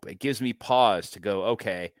hope. It gives me pause to go,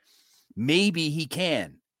 okay, maybe he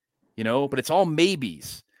can, but it's all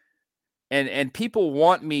maybes. And people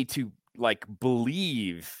want me to like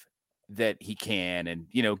believe that he can and,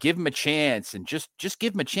 give him a chance and just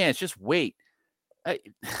give him a chance. Just wait.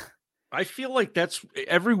 I feel like that's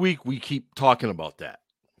every week we keep talking about that.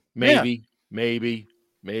 Maybe.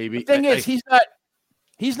 The thing is,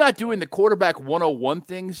 he's not doing the quarterback 101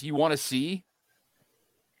 things you want to see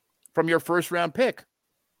from your first round pick.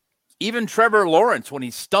 Even Trevor Lawrence, when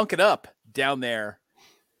he stunk it up down there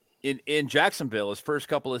in Jacksonville his first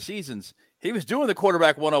couple of seasons, he was doing the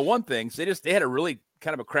quarterback 101 things. They had a really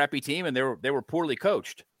kind of a crappy team and they were poorly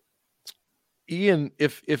coached. Ian,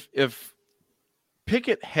 if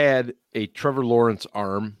Pickett had a Trevor Lawrence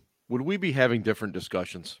arm, would we be having different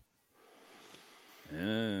discussions?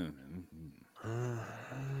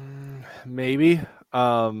 Maybe.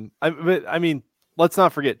 I mean, let's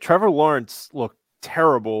not forget Trevor Lawrence looked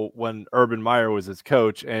terrible when Urban Meyer was his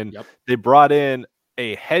coach, and they brought in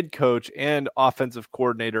a head coach and offensive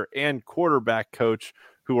coordinator and quarterback coach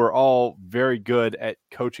who are all very good at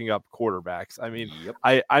coaching up quarterbacks. I mean,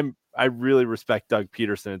 I really respect Doug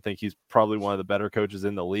Peterson and think he's probably one of the better coaches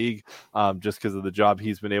in the league, just because of the job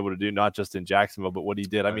he's been able to do, not just in Jacksonville, but what he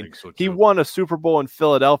did. I mean, he won a Super Bowl in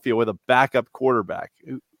Philadelphia with a backup quarterback.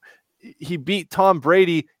 He beat Tom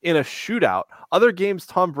Brady in a shootout. Other games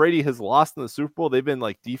Tom Brady has lost in the Super Bowl, they've been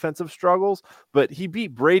like defensive struggles, but he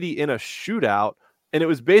beat Brady in a shootout, and it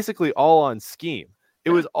was basically all on scheme. It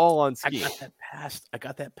was all on scheme. I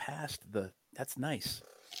got that past. That's nice.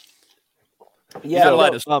 Yeah, a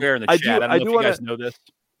lot of swear in the chat. I don't know if you guys know this.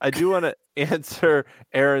 I do want to answer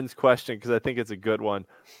Aaron's question because I think it's a good one.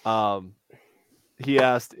 He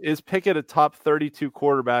asked, is Pickett a top 32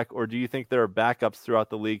 quarterback, or do you think there are backups throughout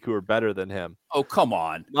the league who are better than him? Oh, come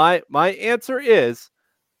on. My answer is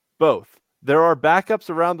both. There are backups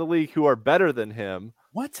around the league who are better than him.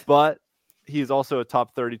 What? But he's also a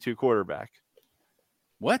top 32 quarterback.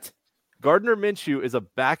 What? Gardner Minshew is a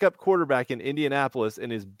backup quarterback in Indianapolis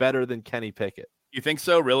and is better than Kenny Pickett. You think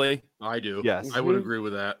so? Really? I do. Yes. I would agree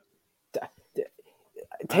with that.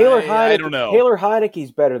 Taylor Heinicke. I don't know. Taylor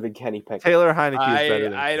Heinicke's better than Kenny Pickett. Taylor Heinicke is better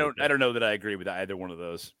than I don't know that I agree with either one of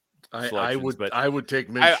those. I would take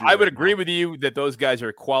Minshew. I would agree with you that those guys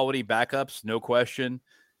are quality backups, no question.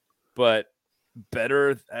 But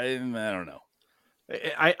better, I don't know.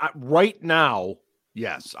 I right now,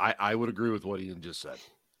 yes, I would agree with what Ian just said.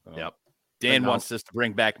 Yep. Dan wants us to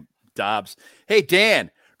bring back Dobbs. Hey, Dan,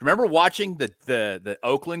 remember watching the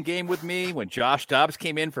Oakland game with me when Josh Dobbs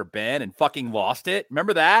came in for Ben and fucking lost it?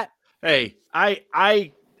 Remember that? Hey,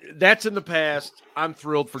 I that's in the past. I'm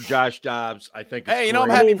thrilled for Josh Dobbs. I think. Hey, I'm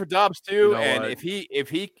happy for Dobbs too. And if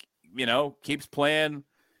he keeps playing,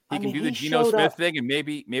 he can do the Geno Smith thing, and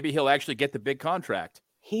maybe he'll actually get the big contract.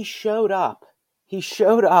 He showed up. He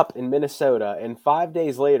showed up in Minnesota, and 5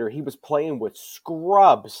 days later, he was playing with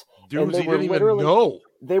scrubs. Dudes he didn't even know.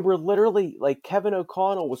 They were literally like Kevin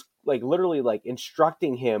O'Connell was like literally like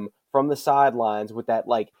instructing him from the sidelines with that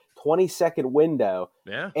like 20-second window.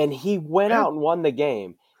 Yeah. And he went out and won the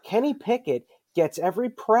game. Kenny Pickett gets every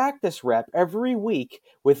practice rep every week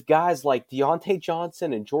with guys like Deontay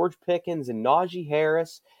Johnson and George Pickens and Najee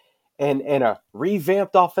Harris and a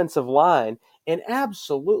revamped offensive line and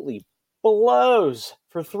absolutely blows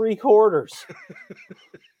for 3 quarters.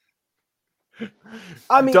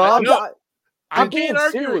 I mean, I can't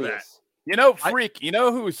argue with that. Freak. You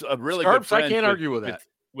know who's a really good friend? I can't argue with that.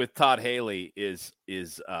 With Todd Haley is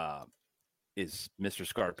Mr.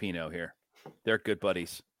 Scarpino here. They're good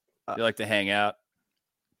buddies. They like to hang out.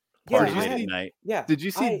 Party Yeah, late at night. Yeah. Did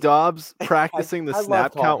you see Dobbs practicing the I love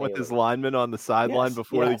snap Todd count with his Haley. lineman on the sideline Yes,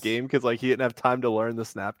 before the yes. game because like he didn't have time to learn the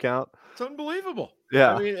snap count? It's unbelievable.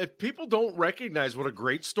 Yeah. I mean, if people don't recognize what a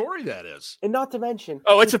great story that is. And not to mention,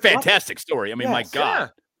 Oh, it's a he's not- fantastic story. I mean, my Yes.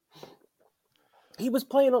 God. he was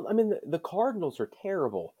playing on. I mean, the Cardinals are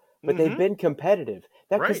terrible, but Mhm. they've been competitive.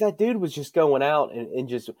 Because Right. that dude was just going out and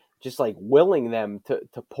just like willing them to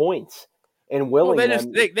points and willing Well,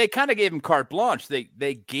 them. they kind of gave him carte blanche.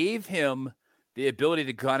 They gave him the ability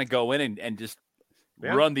to kind of go in and just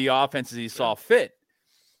Yeah. run the offense as he saw fit.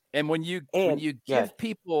 And when you give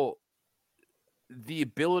people the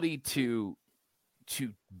ability to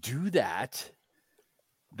do that,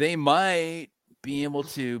 they might be able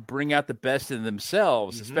to bring out the best in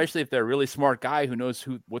themselves, especially if they're a really smart guy who knows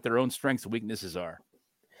what their own strengths and weaknesses are.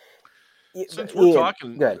 Since we're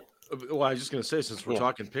talking, good. well, I was just going to say, since we're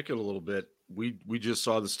talking Pickett a little bit, we just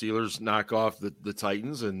saw the Steelers knock off the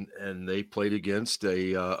Titans, and they played against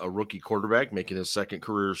a rookie quarterback making his second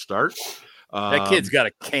career start. That kid's got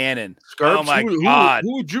a cannon. Scarps, oh my God!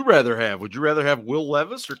 Who would you rather have? Would you rather have Will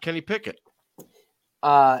Levis or Kenny Pickett?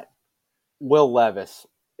 Will Levis,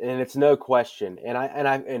 and it's no question.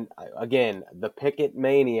 And again, the Pickett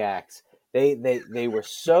maniacs. They were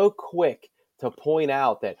so quick to point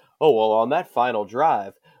out that, oh well, on that final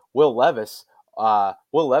drive, Will Levis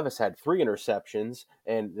had 3 interceptions,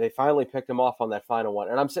 and they finally picked him off on that final one.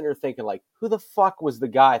 And I'm sitting here thinking, like, who the fuck was the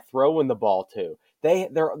guy throwing the ball to? They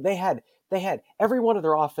had every one of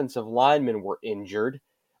their offensive linemen were injured.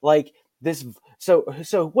 Like this, so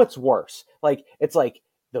what's worse? Like it's like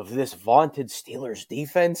this vaunted Steelers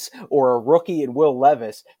defense or a rookie in Will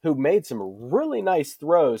Levis who made some really nice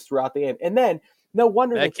throws throughout the game, and then. No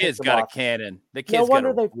wonder that kid's got a cannon. The kid's got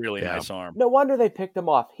a really nice arm. No wonder they picked him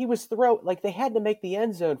off. He was they had to make the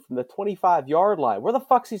end zone from the 25-yard line. Where the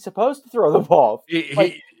fuck's he supposed to throw the ball?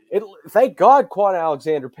 Thank God Quan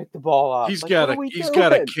Alexander picked the ball up. He's got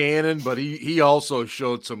a cannon, but he also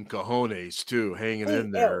showed some cojones too, hanging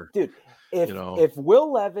in there. Dude, if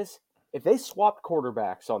Will Levis, if they swapped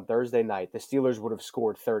quarterbacks on Thursday night, the Steelers would have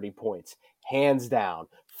scored 30 points, hands down.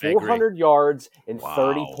 400 yards and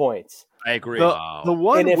 30 points. I agree. The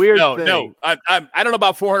one weird thing. No, I don't know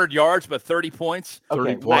about 400 yards, but 30 points.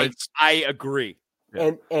 30 points. I agree.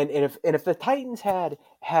 Yeah. And if the Titans had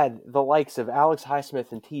the likes of Alex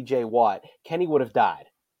Highsmith and T.J. Watt, Kenny would have died.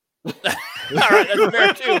 All right, that's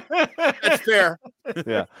fair too. That's fair.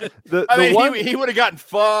 Yeah. He would have gotten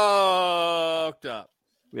fucked up.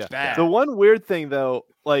 Yeah. Bad. The one weird thing though,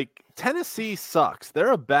 like Tennessee sucks.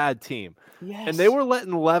 They're a bad team. Yes. And they were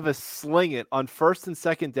letting Levis sling it on 1st and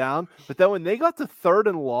 2nd down. But then when they got to 3rd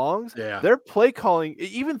and longs, their play calling,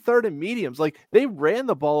 even 3rd and mediums, like they ran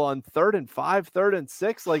the ball on 3rd and 5, 3rd and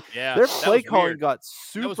 6. Like their play calling got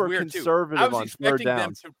super conservative on 3rd downs. I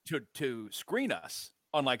was expecting them to screen us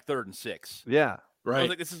on like 3rd and 6. Yeah. Right. I was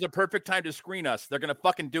like, this is a perfect time to screen us. They're going to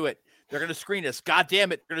fucking do it. They're going to screen us. God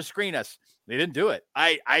damn it. They're going to screen us. They didn't do it.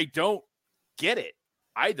 I don't get it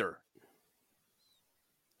either.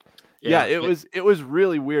 Yeah, it was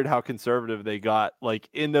really weird how conservative they got, like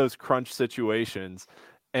in those crunch situations.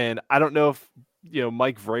 And I don't know if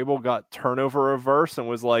Mike Vrabel got turnover reverse and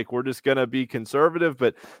was like, we're just gonna be conservative.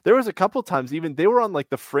 But there was a couple times even they were on like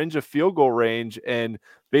the fringe of field goal range and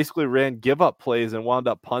basically ran give up plays and wound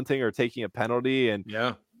up punting or taking a penalty. And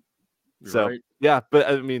but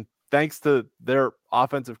I mean, thanks to their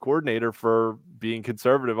offensive coordinator for being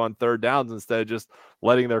conservative on 3rd downs instead of just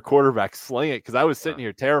letting their quarterback sling it. Because I was sitting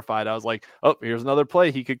here terrified. I was like, oh, here's another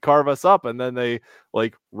play. He could carve us up. And then they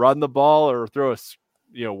like run the ball or throw a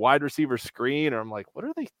wide receiver screen. Or I'm like, what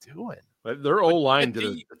are they doing? But their O-line did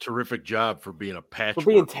a terrific job for being a patchwork. For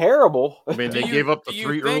being terrible. I mean, they gave up the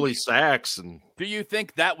 3 early sacks. And do you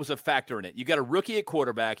think that was a factor in it? You got a rookie at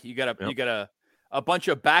quarterback. You got a bunch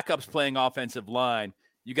of backups playing offensive line.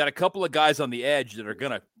 You got a couple of guys on the edge that are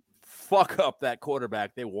going to fuck up that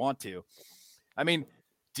quarterback. They want to. I mean,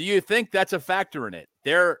 do you think that's a factor in it?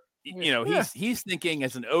 He's thinking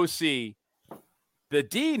as an OC, the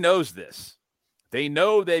D knows this. They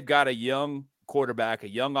know they've got a young quarterback, a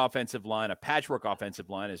young offensive line, a patchwork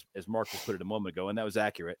offensive line, as Marcus put it a moment ago, and that was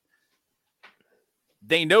accurate.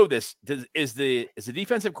 They know this. Is the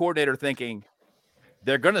defensive coordinator thinking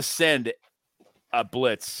they're going to send a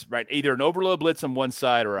blitz, right? Either an overload blitz on one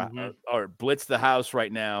side or blitz the house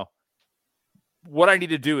right now. What I need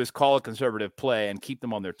to do is call a conservative play and keep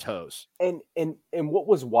them on their toes. And what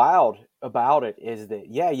was wild about it is that,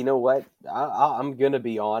 you know what? I'm going to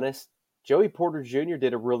be honest. Joey Porter Jr.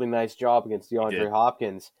 did a really nice job against DeAndre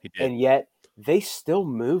Hopkins, and yet they still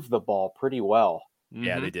moved the ball pretty well.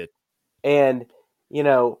 Yeah, they did. And,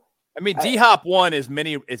 I mean, D-Hop won as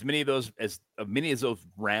many of those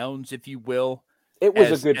rounds, if you will. It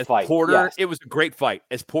was a good fight. Porter, yes. It was a great fight,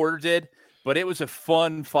 as Porter did, but it was a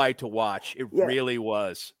fun fight to watch. It really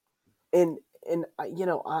was. And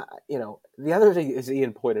the other thing, as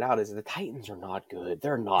Ian pointed out, is the Titans are not good.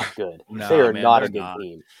 They're not good. They are not a good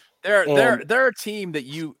team. They're a team that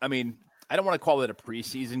I don't want to call it a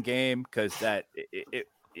preseason game because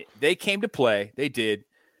they came to play. They did.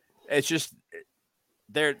 It's just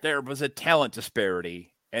there was a talent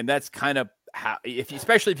disparity, and that's kind of how,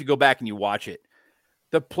 especially if you go back and you watch it,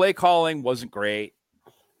 the play calling wasn't great.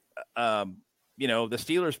 The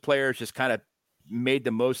Steelers players just kind of made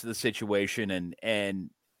the most of the situation and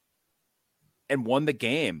won the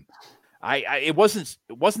game. It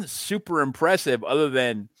wasn't super impressive, other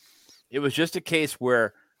than it was just a case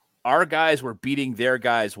where our guys were beating their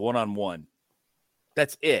guys one-on-one.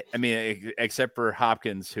 That's it. I mean, except for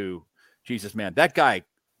Hopkins, who, Jesus, man, that guy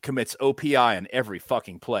commits OPI on every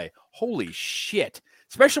fucking play. Holy shit.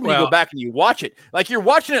 Especially when you go back and you watch it. Like, you're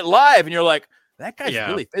watching it live and you're like, that guy's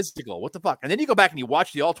really physical. What the fuck? And then you go back and you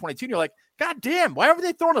watch the All-22 and you're like, God damn, why are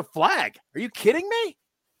they throwing a flag? Are you kidding me?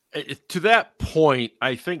 To that point,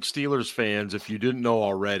 I think Steelers fans, if you didn't know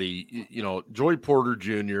already, Joey Porter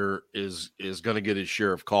Jr. is going to get his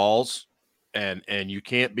share of calls, and you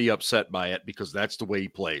can't be upset by it because that's the way he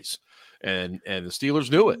plays. And the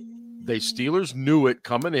Steelers knew it. Steelers knew it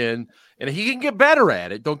coming in, and he can get better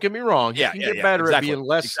at it. Don't get me wrong. He can get better at being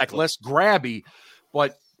less grabby,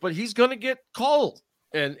 but he's going to get called.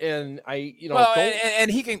 And and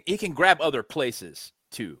he can grab other places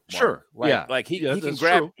too. Mark. Sure. Right? Yeah. Like he can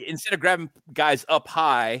grab, instead of grabbing guys up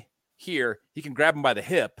high here, he can grab them by the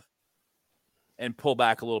hip and pull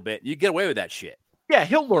back a little bit. You get away with that shit. Yeah,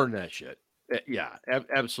 he'll learn that shit. Yeah,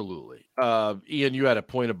 absolutely. Ian, you had a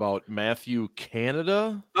point about Matthew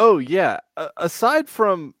Canada. Oh yeah. Aside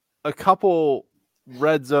from a couple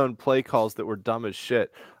red zone play calls that were dumb as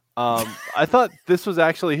shit, I thought this was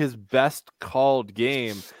actually his best called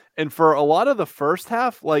game. And for a lot of the first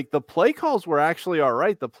half, like, the play calls were actually all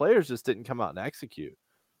right. The players just didn't come out and execute.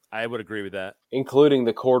 I would agree with that. Including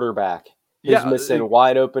the quarterback. Who's missing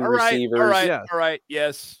wide open receivers. All right.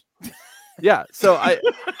 Yes. Yeah. So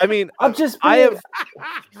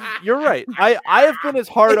you're right. I have been as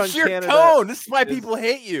hard on your Canada. Tone. This is why people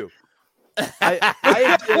hate you. I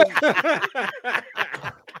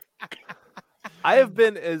have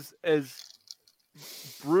been as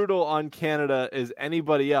brutal on Canada as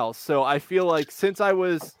anybody else. So I feel like since I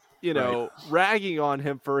was, ragging on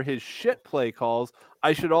him for his shit play calls,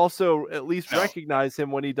 I should also at least recognize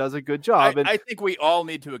him when he does a good job. I think we all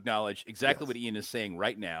need to acknowledge exactly what Ian is saying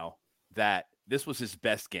right now, that this was his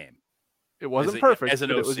best game. It wasn't perfect, but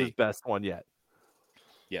it was his best one yet.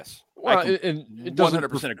 Yes. Well, I can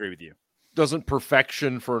 100% agree with you. Doesn't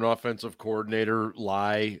perfection for an offensive coordinator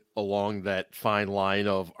lie along that fine line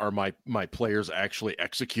of, are my players actually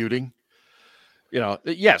executing?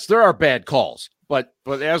 Yes, there are bad calls, but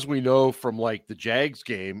as we know from like the Jags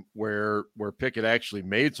game where Pickett actually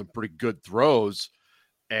made some pretty good throws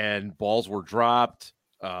and balls were dropped,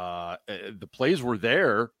 the plays were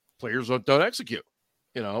there, players don't execute,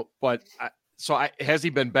 but has he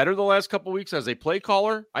been better the last couple of weeks as a play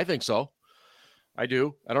caller? I think so. I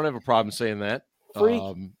do. I don't have a problem saying that. Freak.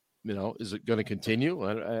 Is it going to continue?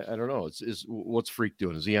 I don't know. What's Freak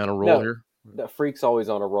doing? Is he on a roll here? The Freak's always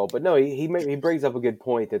on a roll, but no, he brings up a good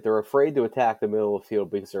point that they're afraid to attack the middle of the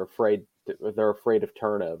field because they're afraid of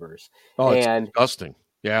turnovers. Oh, it's disgusting.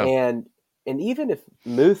 Yeah, and even if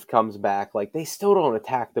Muth comes back, like, they still don't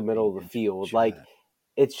attack the middle of the field. Like,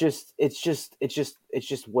 it's just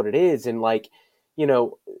what it is. And like,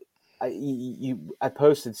 I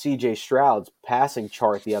posted CJ Stroud's passing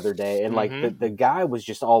chart the other day, and like the guy was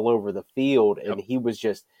just all over the field, and he was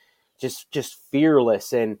just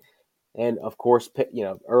fearless. And of course,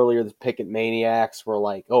 earlier the Pickett maniacs were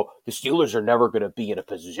like, "Oh, the Steelers are never going to be in a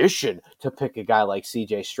position to pick a guy like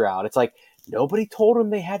CJ Stroud." It's like, nobody told him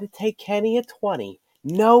they had to take Kenny at 20.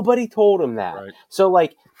 Nobody told him that. Right. So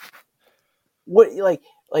like, what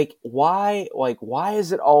why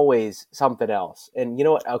is it always something else? And you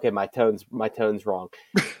know what? Okay, my tone's wrong.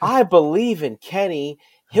 I believe in Kenny.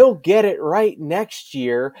 He'll get it right next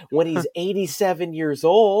year when he's 87 years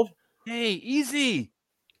old. Hey, easy.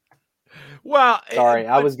 Well, sorry,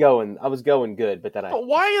 I was going good, but then But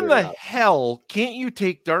why in the hell can't you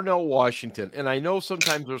take Darnell Washington? And I know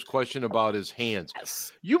sometimes there's question about his hands.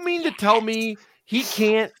 Yes. You mean to tell me he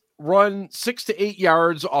can't run 6 to 8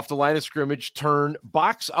 yards off the line of scrimmage,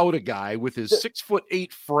 box out a guy with his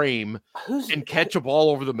 6'8" frame, and catch a ball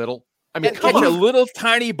over the middle? I mean, And come catch a on. little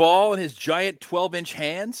tiny ball in his giant 12-inch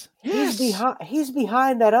hands. Yes. He's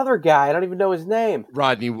behind that other guy. I don't even know his name.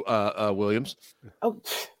 Rodney Williams. Oh,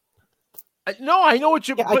 No, I know what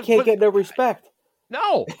you. I can't get no respect.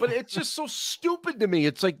 No, but it's just so stupid to me.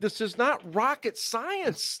 It's like this is not rocket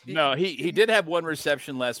science. No, he did have one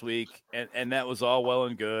reception last week, and that was all well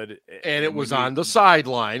and good. And it was on the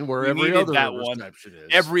sideline where every other reception is.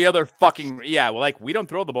 Every other fucking we don't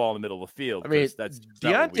throw the ball in the middle of the field. I mean, that's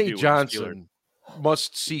Deontay Johnson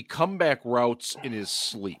must see comeback routes in his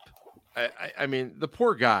sleep. I mean, the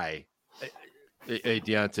poor guy. Hey,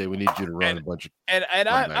 Deontay, we need you to run a bunch of. And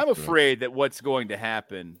I'm afraid that what's going to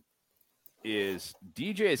happen is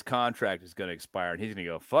DJ's contract is going to expire, and he's going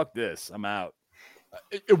to go, "Fuck this, I'm out."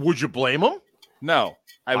 Would you blame him? No,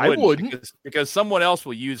 I wouldn't. Because someone else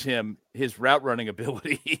will use his route running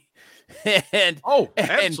ability, and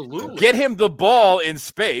absolutely get him the ball in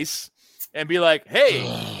space, and be like,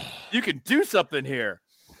 "Hey, you can do something here,"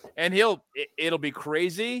 and it'll be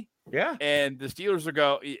crazy. Yeah, and the Steelers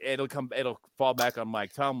it'll fall back on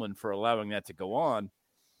Mike Tomlin for allowing that to go on,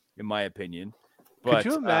 in my opinion. But,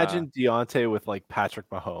 could you imagine Deontay with like Patrick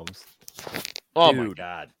Mahomes? Oh my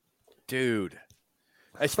God, dude!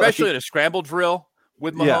 Especially in a scramble drill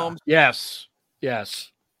with Mahomes. Yeah.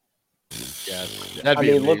 Yes. I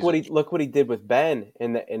mean, look what he did with Ben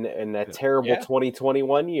in that terrible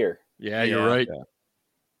 2021 year. Yeah, you're right. Yeah.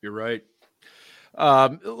 You're right.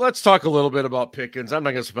 Let's talk a little bit about Pickens. I'm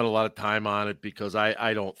not going to spend a lot of time on it because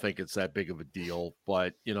I don't think it's that big of a deal.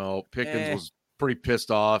 But, Pickens was pretty pissed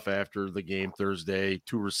off after the game Thursday,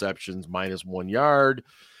 2 receptions, -1 yard.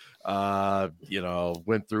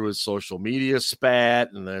 Went through his social media spat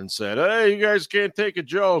and then said, "Hey, you guys can't take a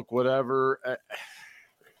joke," whatever.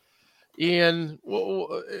 Ian,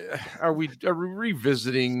 are we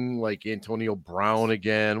revisiting like Antonio Brown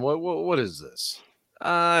again? What is this?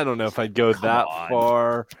 I don't know if I'd go that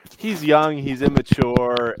far. He's young, he's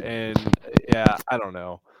immature, and I don't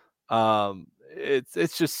know.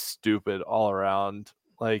 It's just stupid all around.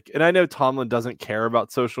 And I know Tomlin doesn't care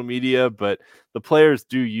about social media, but the players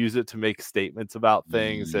do use it to make statements about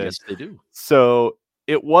things. Yes, they do. So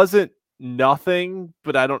it wasn't nothing,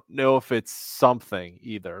 but I don't know if it's something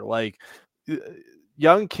either.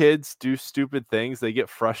 Young kids do stupid things. They get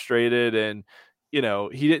frustrated, and he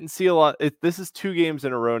didn't see a lot. This is 2 games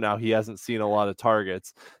in a row now. He hasn't seen a lot of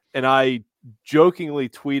targets. And I jokingly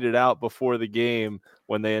tweeted out before the game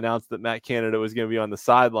when they announced that Matt Canada was going to be on the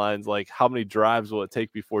sidelines, how many drives will it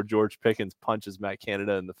take before George Pickens punches Matt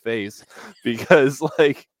Canada in the face? Because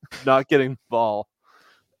not getting the ball.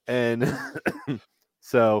 And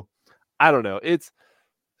so I don't know. It's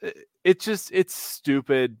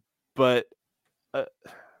stupid, but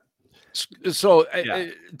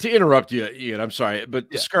to interrupt you, Ian, I'm sorry, but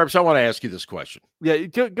Scarps, I want to ask you this question. Yeah,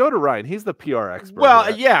 go to Ryan. He's the PR expert. Well,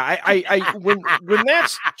 I when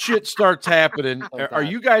that shit starts happening, are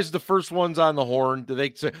you guys the first ones on the horn? Do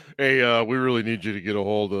they say, "Hey, we really need you to get a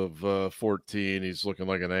hold of 14. He's looking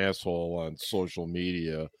like an asshole on social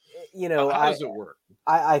media"? How does it work?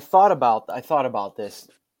 I thought about this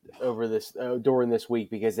over this during this week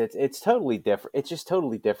because it's totally different. It's just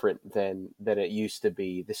totally different than it used to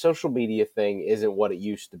be. The social media thing isn't what it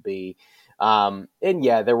used to be. And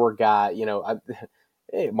there were guys,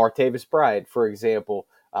 Martavis Bryant, for example,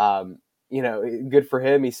 good for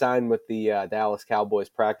him. He signed with the Dallas Cowboys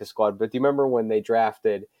practice squad. But do you remember when they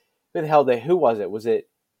drafted, who was it?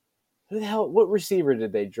 What receiver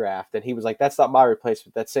did they draft? And he was like, "That's not my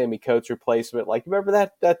replacement. That's Sammy Coates' replacement." Remember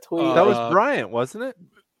that tweet? That was Bryant, wasn't it?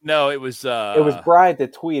 No, it was Bryant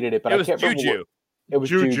that tweeted it, but I can't Juju. remember. It was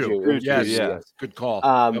Juju. Yes. Good call.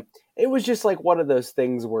 It was just one of those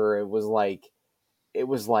things where it was like,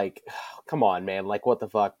 come on, man, what the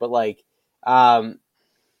fuck? But so I'm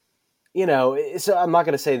not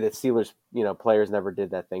going to say that Steelers, players never did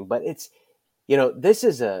that thing, but it's, this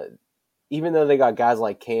is even though they got guys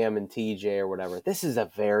like Cam and TJ or whatever, this is a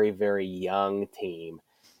very, very young team,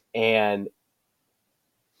 and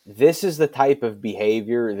this is the type of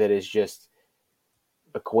behavior that is just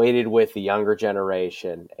equated with the younger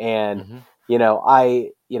generation. And,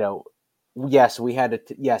 yes, we had to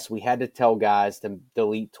tell guys to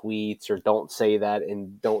delete tweets or don't say that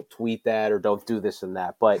and don't tweet that or don't do this and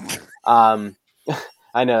that. But, I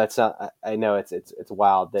know it's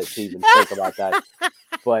wild that to even think about that,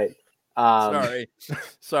 but,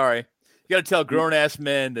 sorry. You got to tell grown ass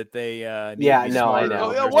men that they, need I to be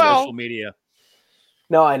know. social media.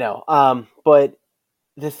 No, I know. But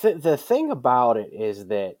the thing about it is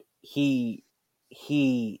that he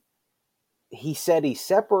said he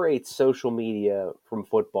separates social media from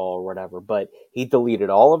football or whatever, but he deleted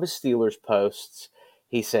all of his Steelers posts.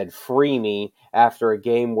 he said, "Free me," after a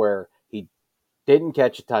game where he didn't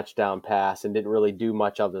catch a touchdown pass and didn't really do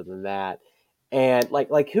much other than that. And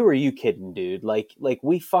like who are you kidding, dude? Like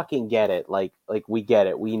we fucking get it. Like we get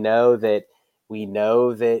it. We know that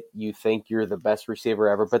you think you're the best receiver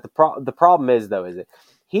ever. But the problem is though, is that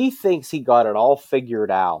he thinks he got it all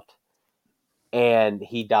figured out, and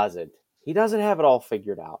he doesn't. He doesn't have it all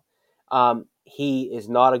figured out. He is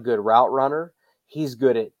not a good route runner. He's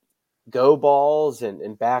good at go balls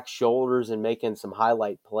and back shoulders and making some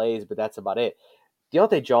highlight plays, but that's about it.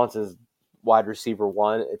 Deontay Johnson's wide receiver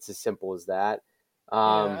 1. It's as simple as that.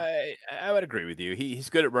 I would agree with you. He's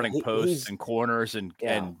good at running posts and corners and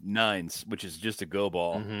nines, which is just a go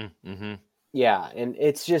ball. Mm-hmm, mm-hmm. Yeah, and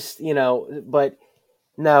it's just, but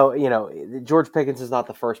no, George Pickens is not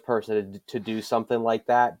the first person to do something like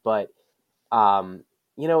that, but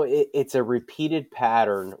it's a repeated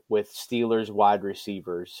pattern with Steelers wide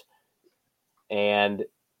receivers, and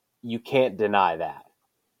you can't deny that.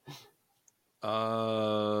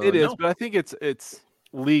 It is, but I think it's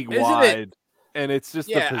league wide, and it's just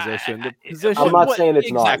the position. The position. I'm not saying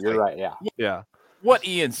it's not. You're right. Yeah. What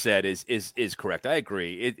Ian said is correct. I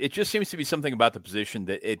agree. It just seems to be something about the position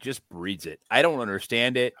that it just breeds it. I don't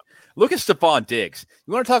understand it. Look at Stephon Diggs.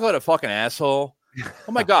 You want to talk about a fucking asshole?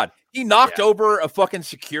 Oh my God. He knocked over a fucking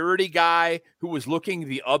security guy who was looking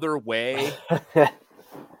the other way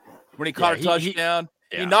when he caught a touchdown.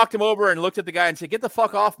 He knocked him over and looked at the guy and said, "Get the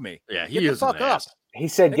fuck off me." Yeah, Get the fuck up. He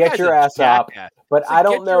said, "Get your ass up." But I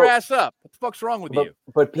don't know. Get your ass up. What the fuck's wrong with you?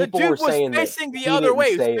 But people were saying that he was facing the other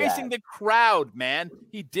way. He was facing the crowd, man.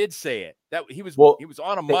 He did say it. That he was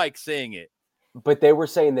on a mic saying it. But they were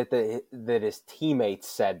saying that that his teammates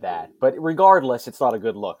said that. But regardless, it's not a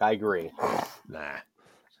good look. I agree. Nah.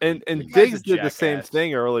 And Diggs did the same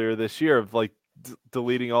thing earlier this year of like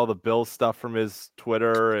deleting all the Bills stuff from his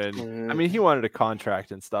Twitter, and I mean he wanted a contract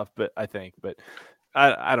and stuff, but I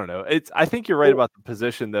don't know. I think you're right about the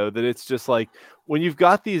position though, that it's just like when you've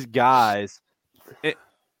got these guys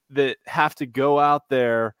that have to go out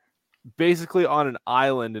there basically on an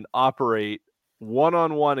island and operate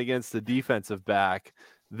one-on-one against the defensive back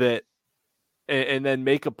and then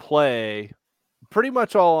make a play pretty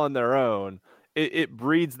much all on their own. It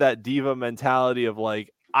breeds that diva mentality of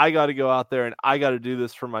like, I got to go out there and I got to do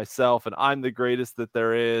this for myself, and I'm the greatest that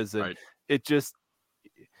there is. And it just,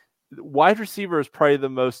 wide receiver is probably the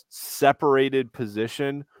most separated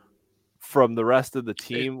position from the rest of the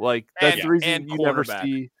team. Like that's the reason you never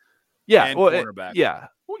see. Yeah. Cornerback.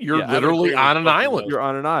 You're literally on an island. You're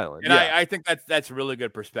on an island. And I think that's a really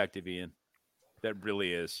good perspective, Ian. That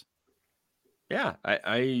really is. Yeah.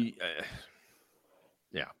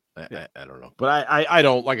 I don't know, but I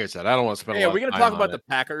don't, like I said, I don't want to spend. Are we going to talk about the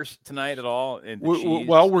Packers tonight at all?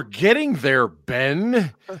 Well, we're getting there, Ben.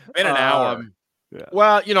 In an hour. Yeah.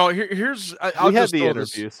 Well, here's we had the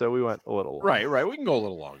interview, so we went a little right. We can go a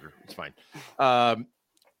little longer. It's fine.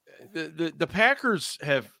 The Packers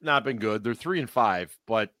have not been good. They're 3-5,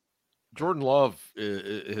 but Jordan Love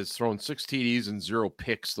has thrown 6 TDs and 0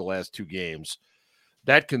 picks the last 2 games.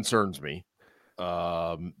 That concerns me.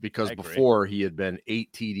 Because before he had been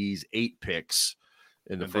 8 TDs, 8 picks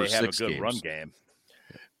in the first 6 games. They have a good run game.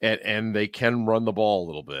 And they can run the ball a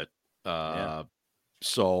little bit.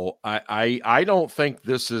 So I don't think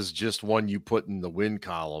this is just one you put in the win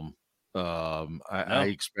column. I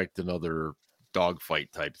expect another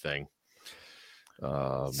dogfight type thing.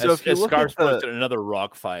 So if you look at another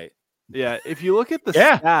rock fight. Yeah, if you look at the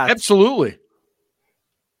stats. Absolutely.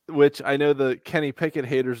 Which I know the Kenny Pickett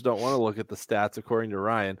haters don't want to look at the stats, according to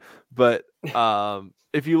Ryan. But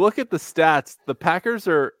if you look at the stats, the Packers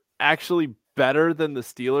are actually better than the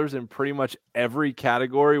Steelers in pretty much every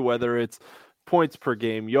category, whether it's points per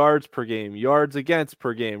game, yards against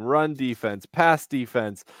per game, run defense, pass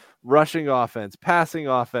defense, rushing offense, passing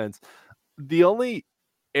offense. The only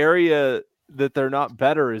area that they're not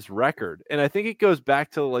better is record. And I think it goes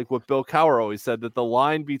back to like what Bill Cowher always said, that the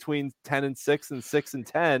line between 10-6 and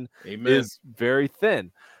 6-10 is very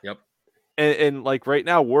thin. Yep. And like right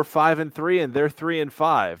now we're 5-3 and they're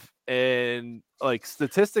 3-5. And like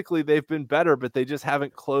statistically they've been better, but they just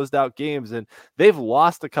haven't closed out games. And they've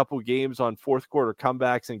lost a couple games on fourth quarter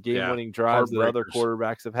comebacks and game winning drives that other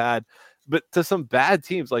quarterbacks have had, but to some bad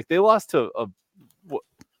teams. Like they lost to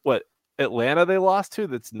what Atlanta they lost to,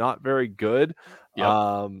 that's not very good. Gave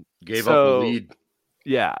up a lead.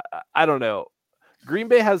 Yeah, I don't know. Green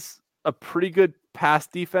Bay has a pretty good pass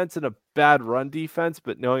defense and a bad run defense,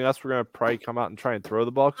 but knowing us, we're going to probably come out and try and throw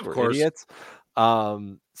the ball because we're idiots.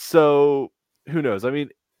 So who knows? I mean,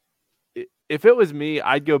 if it was me,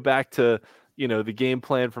 I'd go back to the game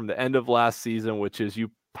plan from the end of last season, which is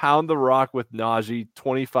you pound the rock with Najee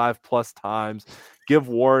 25 plus times, give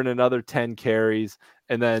Warren another 10 carries,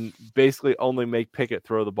 and then basically only make Pickett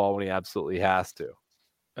throw the ball when he absolutely has to.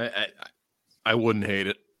 I wouldn't hate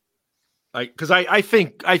it. Because I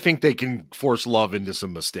think they can force Love into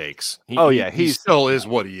some mistakes. He still is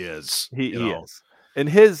what he is. He is. And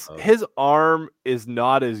his arm is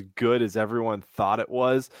not as good as everyone thought it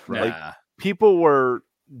was. Nah. Like, people were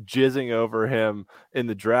jizzing over him in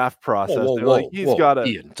the draft process.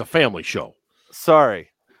 Ian, it's a family show. Sorry.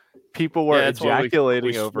 People were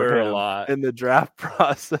ejaculating over him in the draft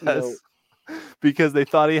process because they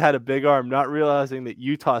thought he had a big arm, not realizing that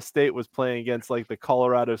Utah State was playing against like the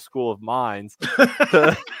Colorado School of Mines.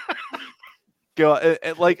 Go and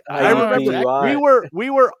I remember we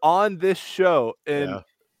were on this show, and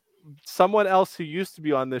someone else who used to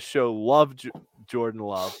be on this show loved Jordan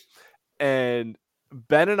Love, and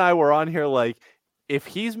Ben and I were on here like, if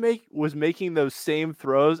he's was making those same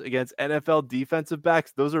throws against NFL defensive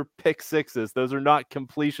backs, those are pick sixes. Those are not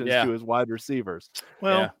completions to his wide receivers.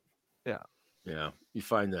 Well, yeah, you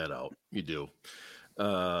find that out. You do.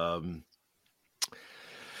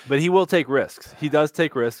 But he will take risks. He does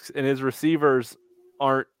take risks, and his receivers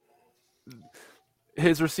are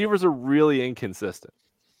really inconsistent.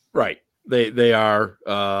 Right. They are.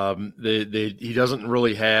 He doesn't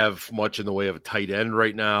really have much in the way of a tight end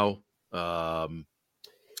right now. I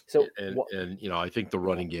think the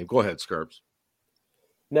running game. Go ahead, Scarps.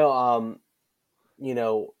 No,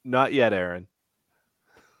 not yet, Aaron.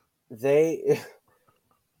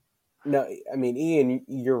 Ian,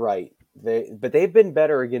 you're right. They've been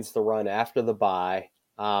better against the run after the bye.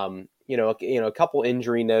 A couple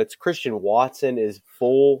injury notes. Christian Watson is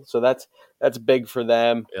full, so that's big for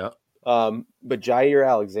them. Yeah. But Jair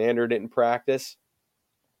Alexander didn't practice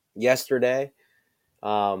yesterday.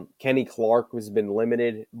 Kenny Clark has been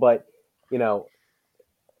limited, but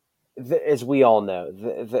as we all know,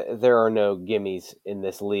 there are no gimmies in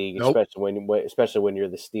this league, nope. especially when you're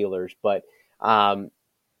the Steelers. But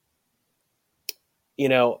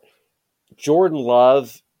Jordan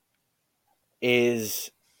Love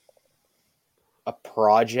is a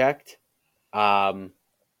project, but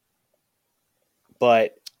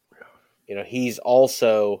he's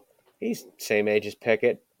same age as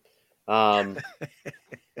Pickett. So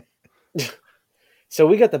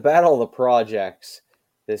we got the battle of the projects.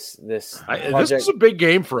 This is a big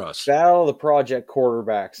game for us. Battle of the project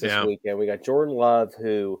quarterbacks this weekend. We got Jordan Love,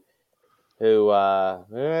 who I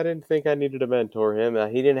didn't think I needed to mentor him.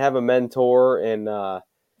 He didn't have a mentor in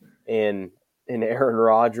Aaron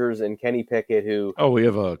Rodgers and Kenny Pickett, who we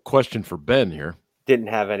have a question for Ben here. Didn't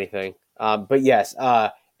have anything. But yes,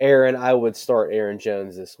 Aaron, I would start Aaron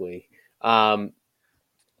Jones this week. But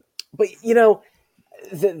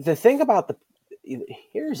the thing about the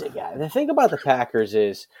thing about the Packers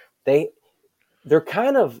is they're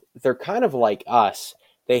kind of like us.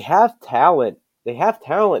 They have talent. They have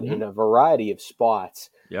talent in a variety of spots.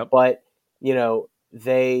 Yep. But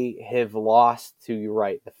they have lost to, you're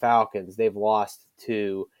right, the Falcons. They've lost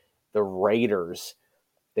to the Raiders.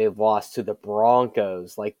 They've lost to the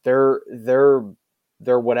Broncos. Like they're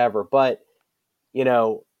whatever. But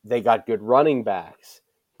they got good running backs.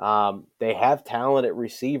 They have talent at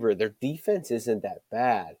receiver. Their defense isn't that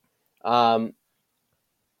bad.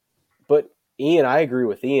 But Ian, I agree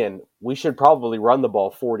with Ian. We should probably run the ball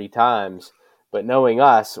 40 times. But knowing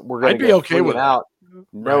us, we're going to go okay with out.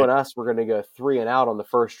 Knowing Right. us, we're going to go 3 and out on the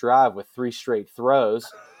first drive with 3 straight throws.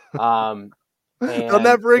 They'll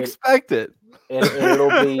never expect it. And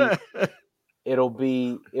it'll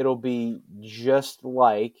be just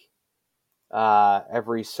like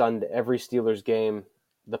every Steelers game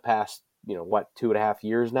the past 2.5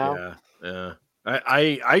 years now. Yeah.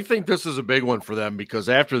 I think this is a big one for them because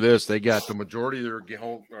after this they got the majority of their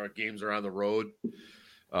games are on the road.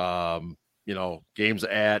 Games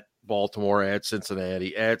at Baltimore, at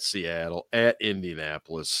Cincinnati, at Seattle, at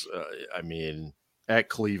Indianapolis. At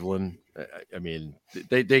Cleveland.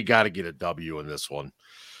 They got to get a W in this one.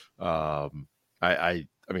 I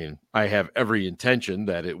have every intention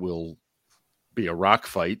that it will be a rock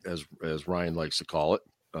fight, as Ryan likes to call it.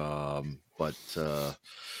 But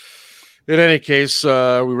in any case,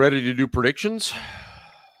 are we ready to do predictions?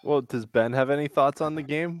 Well, does Ben have any thoughts on the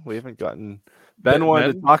game? We haven't gotten. Ben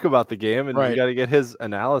wanted to talk about the game, and we got to get his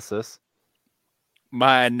analysis.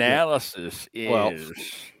 My analysis is...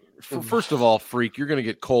 First of all, Freak, you're going to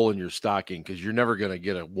get coal in your stocking because you're never going to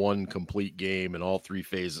get one complete game in all 3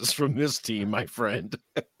 phases from this team, my friend.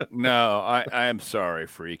 No, I am sorry,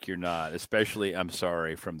 Freak. You're not. Especially, I'm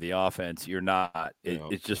sorry from the offense. You're not.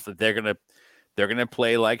 It's just that they're gonna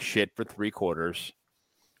play like shit for 3 quarters.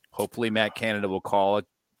 Hopefully, Matt Canada will call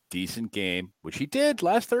decent game, which he did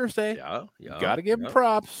last Thursday. Yeah. Got to give him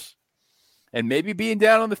props. And maybe being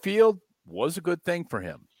down on the field was a good thing for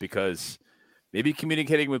him because maybe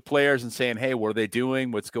communicating with players and saying, hey, what are they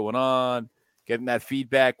doing? What's going on? Getting that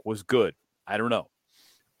feedback was good. I don't know.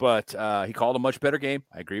 But he called a much better game.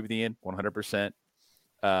 I agree with Ian 100%.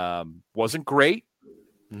 Wasn't great.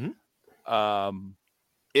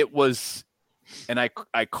 It was, and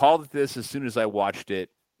I called this as soon as I watched it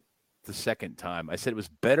the second time. I said it was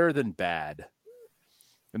better than bad.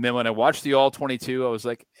 And then when I watched the All-22, I was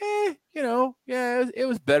like, it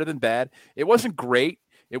was better than bad. It wasn't great.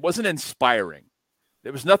 It wasn't inspiring.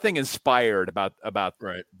 There was nothing inspired about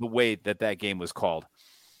the way that game was called.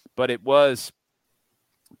 But it was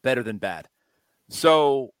better than bad.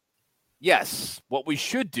 So, yes, what we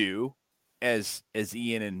should do, as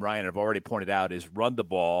Ian and Ryan have already pointed out, is run the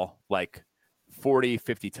ball like 40,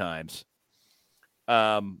 50 times.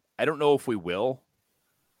 I don't know if we will.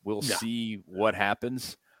 We'll see what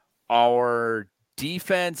happens. Our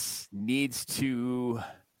defense needs to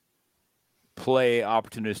play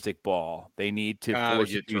opportunistic ball. They need to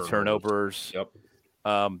force a few turnovers. Yep.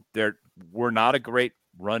 We're not a great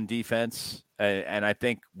run defense, and I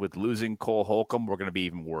think with losing Cole Holcomb, we're going to be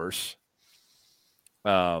even worse.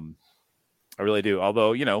 I really do.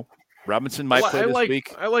 Although, Robinson might play this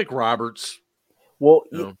week. I like Roberts. Well,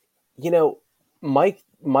 Mike,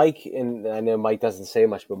 and I know Mike doesn't say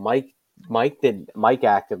much, but Mike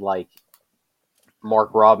acted like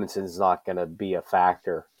Mark Robinson's not going to be a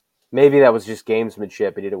factor. Maybe that was just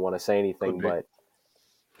gamesmanship. He didn't want to say anything,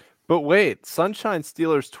 But wait, Sunshine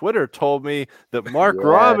Steelers Twitter told me that Mark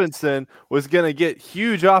Robinson was going to get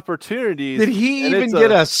huge opportunities. Did he even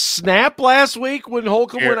get a snap last week when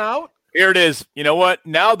Holcomb went out? Here it is. You know what?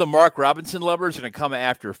 Now the Mark Robinson lovers are going to come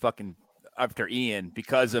after Ian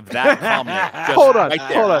because of that comment. Hold on.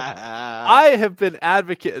 I have been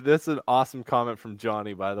advocating. This is an awesome comment from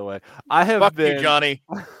Johnny, by the way. Fuck you, Johnny.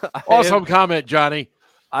 Awesome comment, Johnny.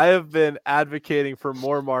 I have been advocating for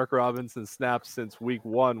more Mark Robinson snaps since week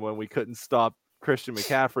 1 when we couldn't stop Christian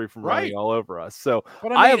McCaffrey from running all over us. So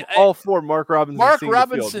I am all for Mark Robinson. Mark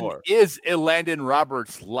Robinson is a Landon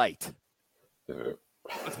Roberts light.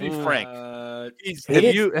 Let's be frank.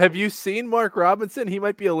 Have you seen Mark Robinson? He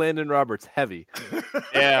might be a Landon Roberts heavy.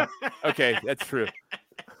 Yeah. Okay, that's true.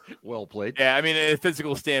 Well played. Yeah, I mean, from a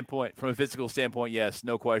physical standpoint, yes,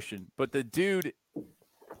 no question. But the dude,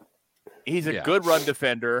 he's a good run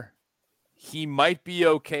defender. He might be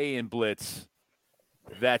okay in blitz.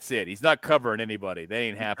 That's it. He's not covering anybody. That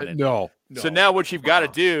ain't happening. No. So now what you've got to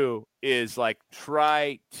do is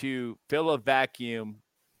try to fill a vacuum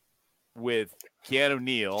with Keanu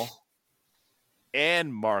Neal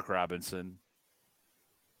and Mark Robinson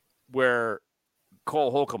where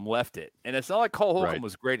Cole Holcomb left it. And it's not like Cole Holcomb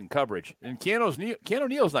was great in coverage. And Keanu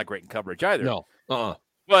Neal's not great in coverage either. No.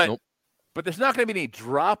 But there's not going to be any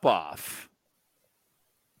drop-off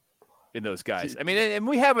in those guys. I mean, and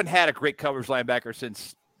we haven't had a great coverage linebacker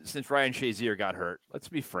since Ryan Shazier got hurt. Let's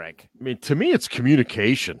be frank. I mean, to me, it's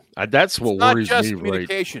communication. That's what worries me. Not just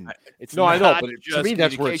communication. Right? It's I know, but to me,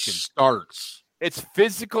 that's where it starts. It's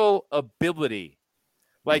physical ability.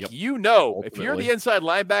 If you're the inside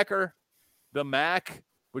linebacker, the MAC,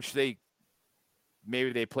 which maybe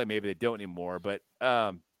they play, maybe they don't anymore, but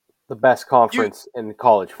the best conference in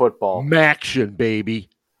college football. Maction, baby.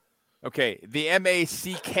 Okay, the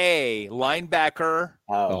MACK linebacker.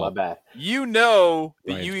 Oh, my bad. You know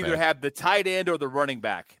that Ryan's you either bad. have the tight end or the running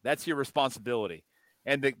back. That's your responsibility.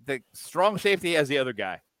 And the strong safety has the other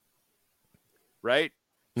guy. Right?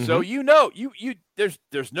 Mm-hmm. So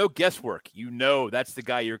there's no guesswork. That's the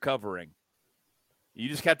guy you're covering. You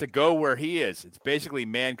just have to go where he is. It's basically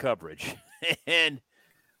man coverage. And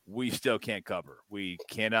we still can't cover. We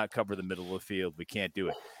cannot cover the middle of the field. We can't do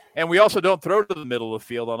it. And we also don't throw to the middle of the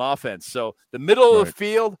field on offense. So the middle of the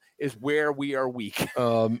field is where we are weak.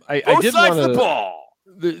 I did want to the ball.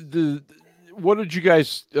 What did you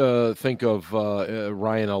guys think of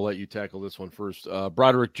Ryan? I'll let you tackle this one first.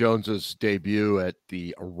 Broderick Jones's debut at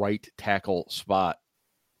the right tackle spot.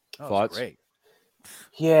 Thoughts? Great.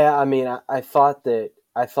 Yeah, I mean, I thought that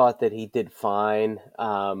he did fine.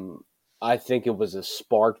 I think it was a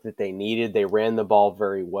spark that they needed. They ran the ball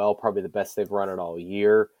very well, probably the best they've run it all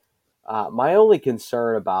year. My only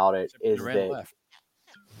concern about it is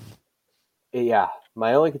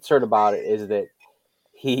that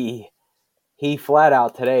he flat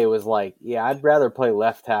out today was like, yeah, I'd rather play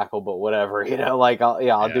left tackle, but whatever,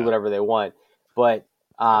 I'll do whatever they want. But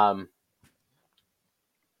as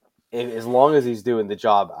long as he's doing the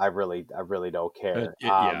job, I really don't care.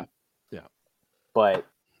 But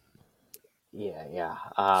Yeah.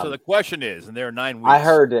 So the question is, and there are 9 weeks. I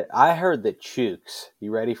heard that Chooks.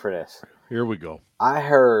 You ready for this? Here we go. I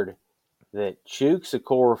heard that Chooks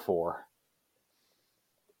Okorafor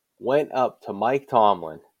went up to Mike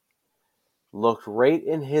Tomlin, looked right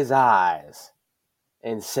in his eyes,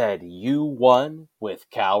 and said, "You won with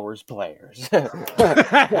Cowers players." That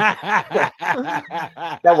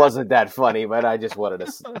wasn't that funny, but I just wanted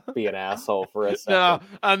to be an asshole for a second. No,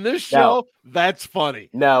 on this show, that's funny.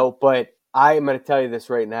 No, but I'm going to tell you this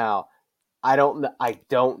right now. I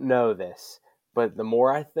don't know this, but the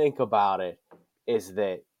more I think about it, is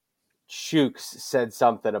that Chooks said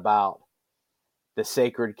something about the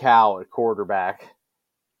sacred cow at quarterback,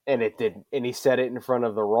 and he said it in front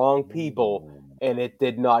of the wrong people, and it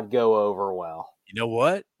did not go over well. You know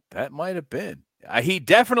what? That might have been. He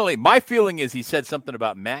definitely. My feeling is he said something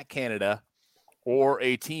about Matt Canada or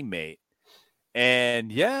a teammate.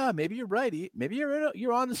 And yeah, maybe you're right. Maybe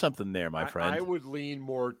you're onto something there, my friend. I would lean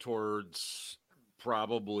more towards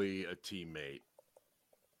probably a teammate.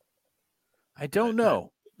 I don't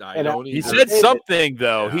know. He said something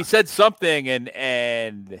though. Yeah. He said something,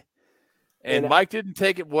 and Mike didn't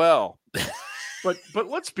take it well. But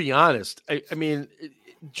let's be honest. I mean,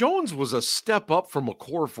 Jones was a step up from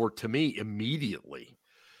Okorafor to me immediately.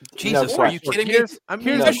 Jesus, are you kidding me?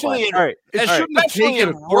 Especially in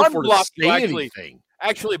run blocking.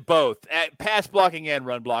 Actually, both pass blocking and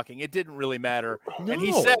run blocking. It didn't really matter. No. And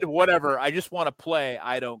he said, "Whatever. I just want to play.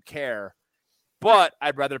 I don't care, but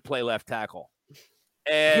I'd rather play left tackle."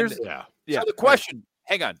 And so the question.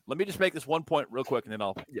 Hang on. Let me just make this one point real quick, and then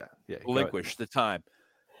I'll relinquish the time.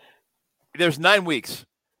 There's 9 weeks.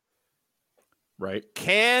 Right.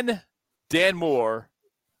 Can Dan Moore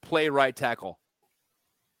play right tackle?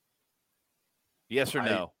 Yes or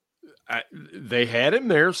no? They had him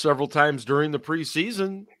there several times during the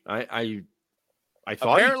preseason. I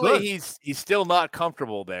thought apparently he's still not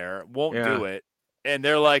comfortable there. Won't do it. And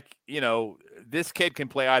they're like, this kid can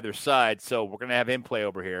play either side, so we're gonna have him play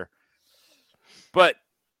over here. But,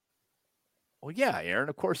 well, yeah, Aaron,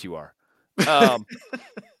 of course you are.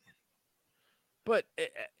 But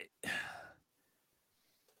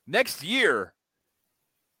next year,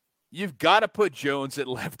 you've got to put Jones at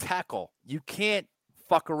left tackle. You can't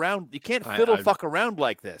fuck around. You can't fuck around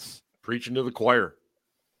like this. Preaching to the choir.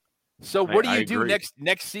 So what do you do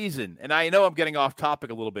next season? And I know I'm getting off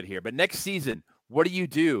topic a little bit here, but next season, what do you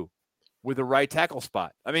do with the right tackle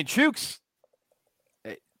spot? I mean, Chooks.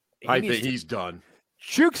 I think he's done.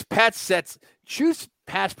 Chooks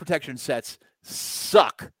pass protection sets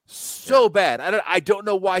suck so bad. I don't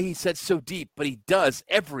know why he sets so deep, but he does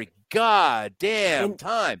every goddamn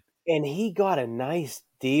time. And he got a nice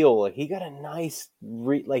deal. He got a nice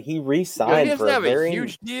he re-signed. He doesn't have a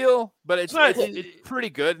huge deal, but it's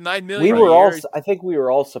pretty good. $9 million. I think we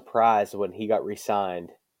were all surprised when he got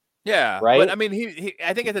re-signed. Yeah, right. But I mean, he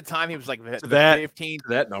I think at the time he was like the 15th.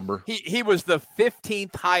 That number. He was the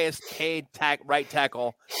 15th highest paid right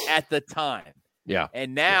tackle at the time. Yeah,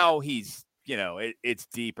 and now he's it's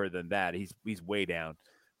deeper than that. He's way down,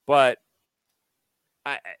 but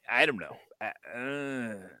I don't know.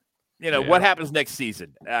 What happens next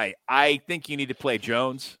season? I think you need to play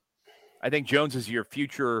Jones. I think Jones is your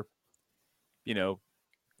future,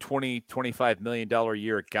 $20-25 million a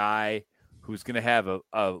year guy who's going to have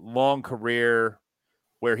a long career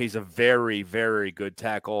where he's a very, very good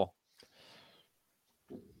tackle.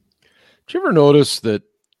 Did you ever notice that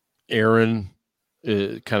Aaron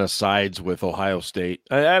kind of sides with Ohio State?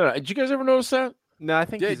 I don't know. Did you guys ever notice that? No, I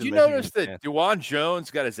think. Did you notice that Dewan Jones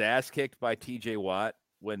got his ass kicked by T.J. Watt?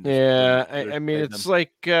 I mean, it's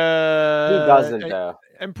like who doesn't though?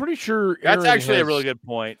 I'm pretty sure that's actually a really good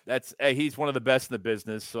point. That's he's one of the best in the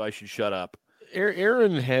business, so I should shut up.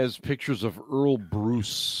 Aaron has pictures of Earl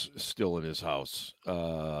Bruce still in his house,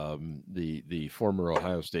 the former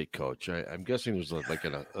Ohio State coach. I'm guessing there's like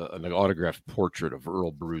an autographed portrait of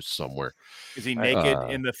Earl Bruce somewhere. Is he naked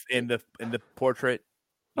in the portrait?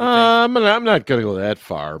 I'm not going to go that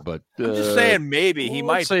far, but I'm just saying maybe he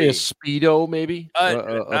might say a Speedo, maybe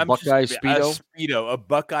a Buckeye Speedo, a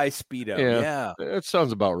Buckeye Speedo. Yeah, that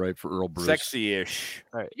sounds about right for Earl Bruce. Sexy-ish.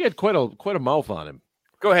 Right. He had quite a mouth on him.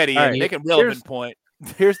 Go ahead, Ian. Make a relevant point.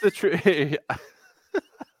 Here's the truth.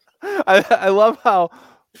 I love how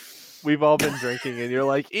we've all been drinking, and you're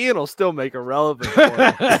like, Ian will still make a relevant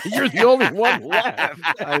point. You're the only one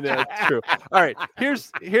left. I know, it's true. All right,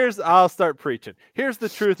 here's I'll start preaching. Here's the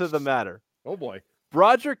truth of the matter. Oh boy.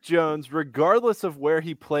 Broderick Jones, regardless of where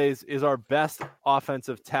he plays, is our best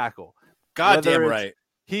offensive tackle. Goddamn right.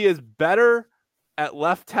 He is better at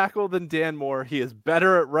left tackle than Dan Moore. He is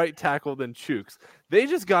better at right tackle than Chooks. They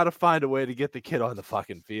just got to find a way to get the kid on the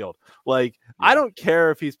fucking field. Like, I don't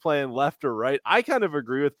care if he's playing left or right. I kind of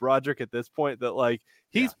agree with Broderick at this point that, like,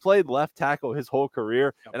 he's played left tackle his whole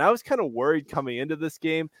career. And I was kind of worried coming into this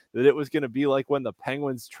game that it was going to be like when the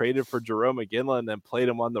Penguins traded for Jerome McGinley and then played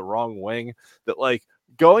him on the wrong wing, that, like,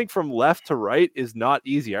 going from left to right is not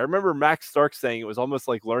easy. I remember Max Stark saying it was almost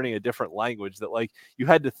like learning a different language, that, like, you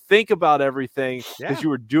had to think about everything because you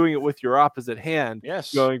were doing it with your opposite hand,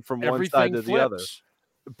 going from one side to the other.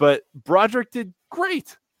 But Broderick did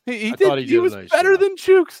great. He was nice better than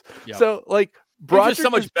Chooks. Yep. So, like, Broderick is so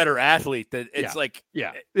much better athlete that it's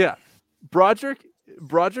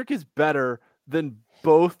Broderick is better than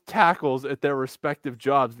both tackles at their respective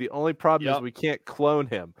jobs. The only problem is we can't clone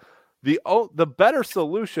him. The better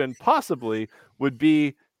solution possibly would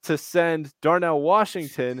be to send Darnell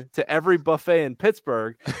Washington to every buffet in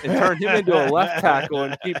Pittsburgh and turn him into a left tackle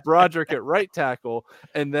and keep Broderick at right tackle.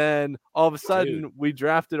 And then all of a sudden we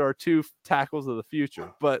drafted our 2 tackles of the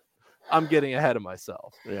future. But I'm getting ahead of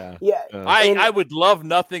myself. I would love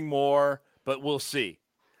nothing more, but we'll see.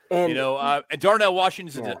 And Darnell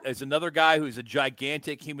Washington is another guy who's a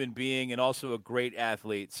gigantic human being and also a great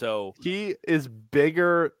athlete. So he is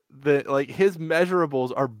bigger than, like, his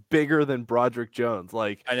measurables are bigger than Broderick Jones.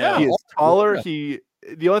 Like, I know. He is taller. The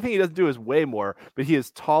only thing he doesn't do is weigh more, but he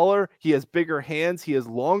is taller. He has bigger hands. He has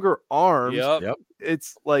longer arms. Yep.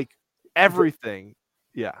 It's like everything.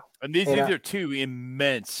 Yeah. And these are 2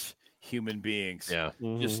 immense human beings. Yeah.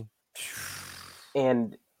 Just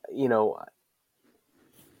and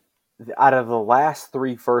out of the last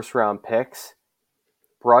 3 first-round picks,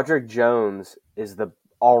 Broderick Jones is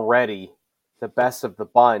already the best of the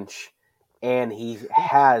bunch, and he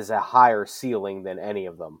has a higher ceiling than any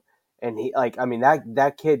of them. And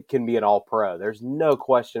that kid can be an all-pro. There's no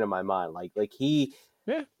question in my mind. He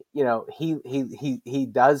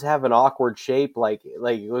does have an awkward shape.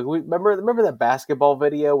 Remember that basketball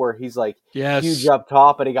video where he's like huge up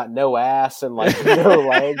top and he got no ass and like no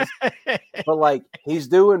legs, but like he's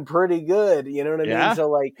doing pretty good. You know what I mean? So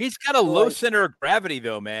like he's got a low center of gravity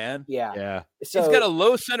though, man. Yeah. So, he's got a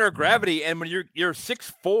low center of gravity, and when you're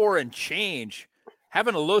 6'4" and change,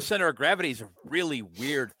 having a low center of gravity is a really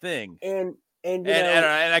weird thing. And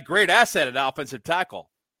a great asset at offensive tackle.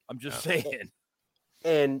 I'm just saying.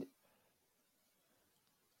 And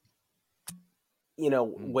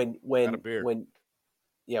when I'm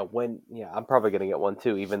probably gonna get one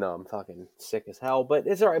too, even though I'm fucking sick as hell. But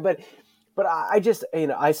it's all right. But I just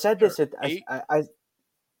I said this at I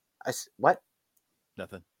what?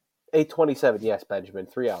 Nothing. 8:27. Yes, Benjamin.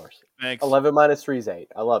 3 hours. Thanks. 11 minus 3 is 8.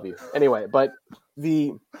 I love you. Anyway, but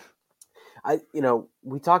we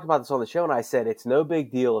talked about this on the show, and I said it's no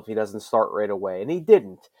big deal if he doesn't start right away, and he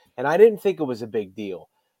didn't. And I didn't think it was a big deal.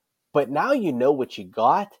 But now you know what you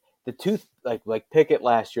got. The tooth, like Pickett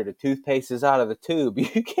last year, the toothpaste is out of the tube.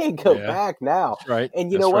 You can't go back now. That's right.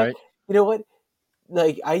 And you know what? You know what?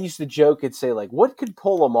 Like, I used to joke and say, like, what could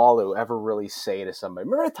Polamalu ever really say to somebody?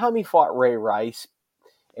 Remember the time he fought Ray Rice?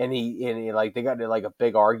 And he like they got into like a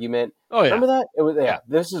big argument. Oh yeah. Remember that? It was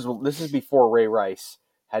This is before Ray Rice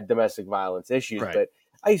had domestic violence issues, but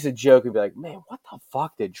I used to joke and be like, "Man, what the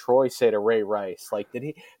fuck did Troy say to Ray Rice? Like,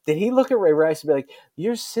 did he look at Ray Rice and be like,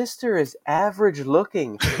 your sister is average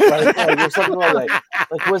looking, like or something like that?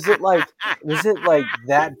 Like, was it like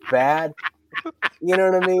that bad? You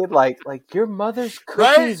know what I mean? Like your mother's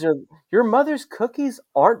cookies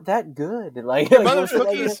aren't that good. Like your mother's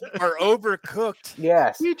cookies are overcooked.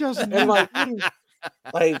 Yes, he doesn't. And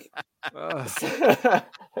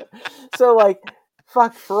so like,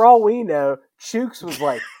 fuck. For all we know, Chooks was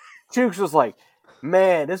like,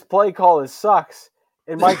 man, this play call sucks.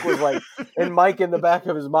 And Mike was like, Mike in the back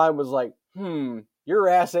of his mind was like, your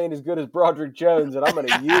ass ain't as good as Broderick Jones, and I'm going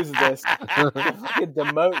to use this to fucking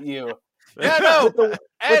demote you. Yeah, no,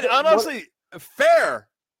 honestly, fair.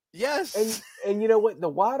 Yes. And you know what? The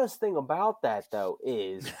wildest thing about that though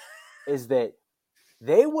is that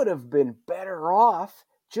they would have been better off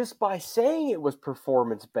just by saying it was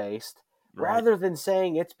performance based, rather than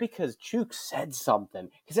saying it's because Chooks said something.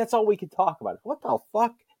 Because that's all we could talk about. What the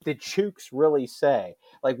fuck did Chooks really say?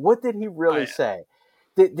 Like, what did he really say?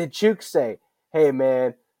 Did Chooks say, "Hey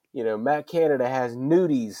man, Matt Canada has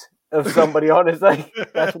nudies of somebody on his, like,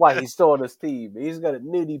 that's why he's still on his team. He's got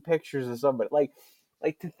nudie pictures of somebody." Like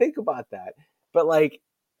to think about that. But like,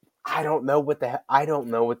 I don't know what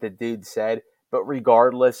the dude said, but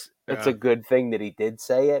regardless, it's a good thing that he did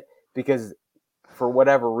say it, because for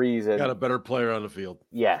whatever reason, got a better player on the field.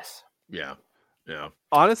 Yes. Yeah. Yeah.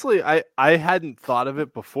 Honestly, I hadn't thought of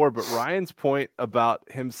it before, but Ryan's point about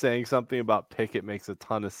him saying something about Pickett makes a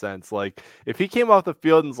ton of sense. Like, if he came off the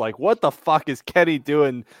field and was like, "What the fuck is Kenny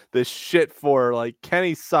doing this shit for?" Like,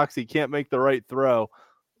 Kenny sucks. He can't make the right throw.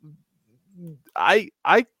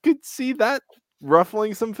 I could see that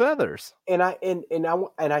ruffling some feathers. And I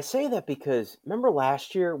say that because remember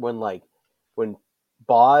last year when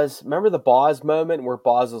Boz, remember the Boz moment where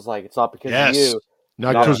Boz was like, "It's not because of you,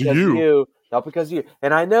 Not because of you. not because of you."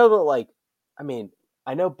 And I know that,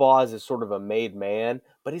 I know Boz is sort of a made man,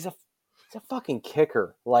 but he's a fucking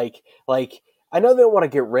kicker. Like I know they don't want to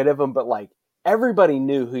get rid of him, but everybody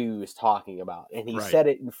knew who he was talking about, and he said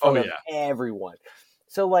it in front of everyone.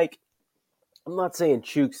 So I'm not saying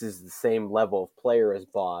Chooks is the same level of player as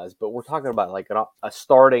Boz, but we're talking about a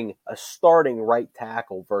starting right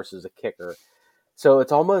tackle versus a kicker. So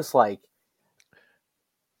it's almost like,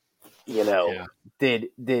 did Can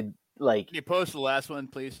you post the last one,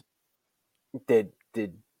 please? did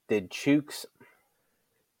Chooks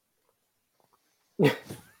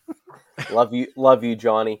love you,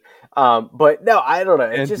 Johnny. But no, I don't know.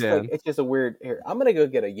 It's just it's just a weird. Here, I'm gonna go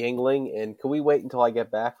get a Yingling, and can we wait until I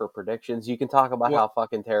get back for predictions? You can talk about how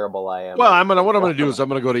fucking terrible I am. Well, what I'm gonna do is I'm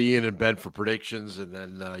gonna go to Ian and Ben for predictions, and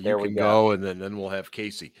then you can go, and then we'll have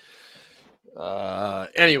Casey.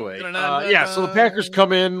 Anyway, so the Packers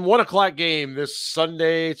come in 1:00 game this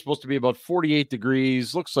Sunday. It's supposed to be about 48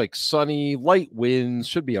 degrees. Looks like sunny, light winds.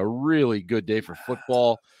 Should be a really good day for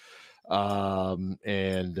football. Ian,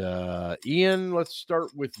 let's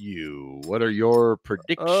start with you. What are your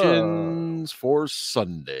predictions for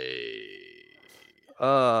Sunday?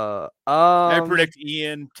 I predict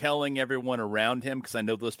Ian telling everyone around him, because I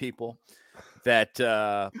know those people, that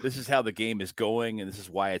this is how the game is going and this is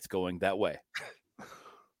why it's going that way.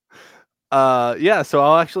 So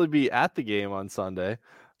I'll actually be at the game on Sunday.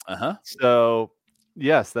 So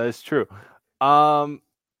yes, that is true.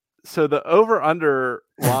 So the over-under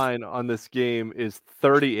line on this game is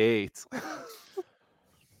 38.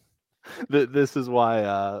 This is why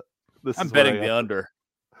I'm betting the under.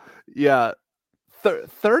 Yeah.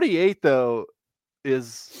 38 though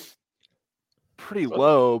is pretty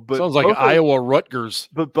low, but sounds like Iowa Rutgers.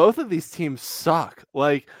 But both of these teams suck.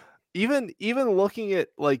 Like even looking at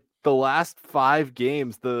the last 5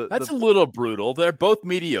 games, that's a little brutal. They're both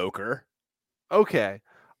mediocre. Okay.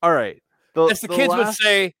 All right. As the kids would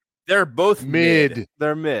say, they're both mid.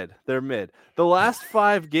 They're mid. The last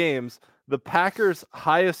 5 games, the Packers'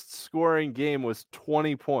 highest scoring game was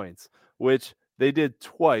 20 points, which they did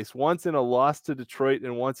twice, once in a loss to Detroit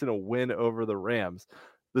and once in a win over the Rams.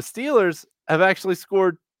 The Steelers have actually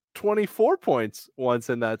scored 24 points once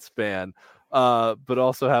in that span, but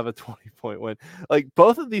also have a 20-point win.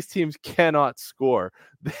 Both of these teams cannot score.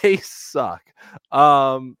 They suck.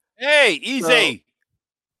 Hey, easy.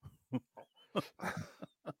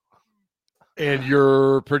 And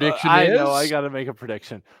your prediction is? I know, I got to make a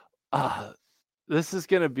prediction. This is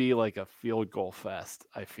going to be like a field goal fest,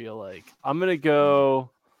 I feel like. I'm going to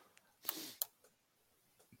go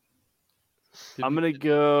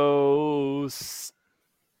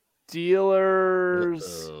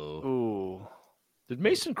Steelers. Ooh. Did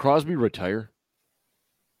Mason Crosby retire?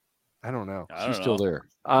 I don't know. He's still there.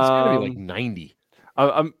 It's got to be 90.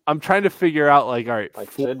 I'm trying to figure out all right,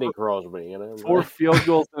 Sidney Crosby, 4 field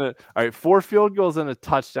goals and 4 field goals and a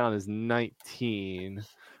touchdown is 19.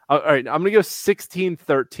 All right, I'm gonna go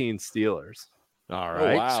 16-13 Steelers. All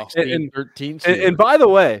right, wow. 16-13. And by the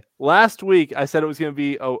way, last week I said it was gonna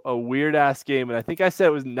be a weird ass game, and I think I said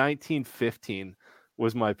it was 19-15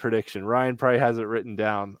 was my prediction. Ryan probably has it written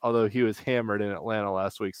down, although he was hammered in Atlanta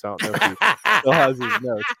last week, so I don't know if he still has his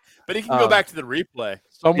notes. But he can go back to the replay.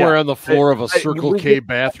 Somewhere on the floor of a Circle K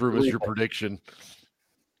bathroom is your prediction.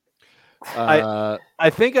 I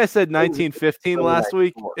think I said 19-15 last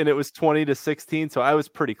week, and it was 20-16, so I was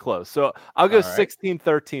pretty close. So I'll go 16-13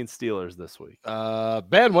 Steelers this week.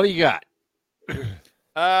 Ben, what do you got?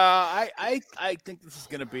 I think this is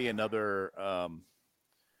going to be another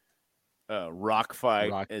rock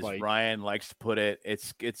fight, as Ryan likes to put it.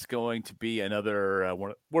 It's going to be another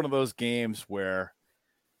one of those games where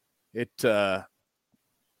it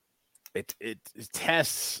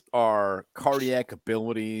tests our cardiac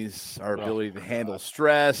abilities, our ability to handle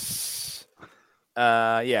stress.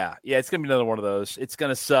 It's gonna be another one of those. It's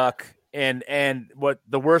gonna suck. And what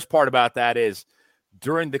the worst part about that is,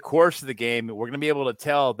 during the course of the game, we're gonna be able to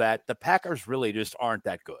tell that the Packers really just aren't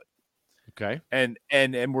that good. Okay. And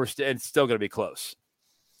it's still gonna be close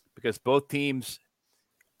because both teams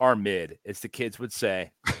are mid, as the kids would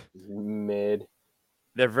say. Mid.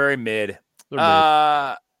 They're very mid. They're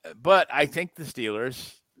mid. But I think the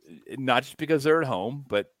Steelers, not just because they're at home,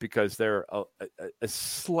 but because they're a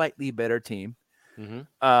slightly better team.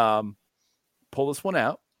 Mm-hmm. Pull this one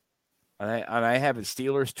out, and I have it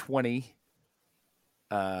Steelers 20,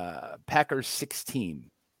 Packers 16.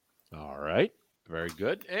 All right, very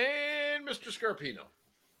good. And Mr. Scarpino.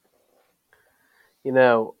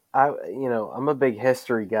 I'm a big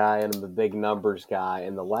history guy and I'm a big numbers guy.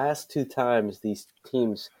 And the last two times these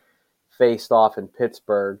teams faced off in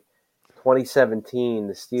Pittsburgh, 2017,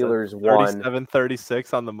 the Steelers won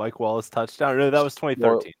 37-36 on the Mike Wallace touchdown. No, that was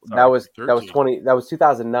 2013. That was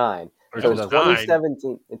 2009. Or So it was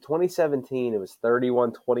 2017. In 2017, it was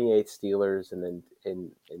 31-28 Steelers, and then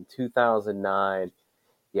in 2009,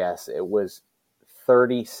 yes, it was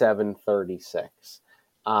 37-36.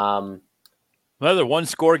 Another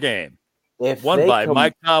one-score game. If won by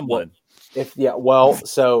Mike Tomlin. If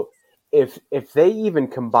they even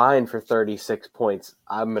combine for 36 points,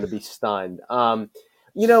 I'm going to be stunned. I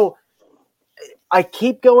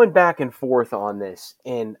keep going back and forth on this,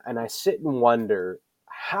 and I sit and wonder,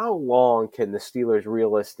 how long can the Steelers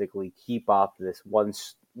realistically keep up this one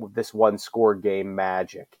score game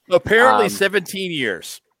magic? Apparently 17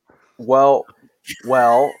 years. Well,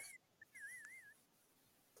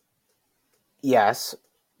 yes,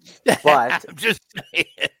 but I'm just saying.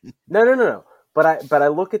 No. But I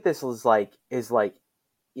look at this as like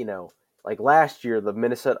last year the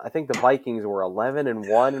Minnesota. I think the Vikings were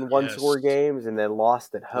 11-1 in one score games, and then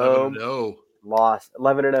lost at home.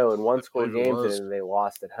 11-0 in one score games, and then they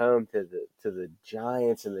lost at home to the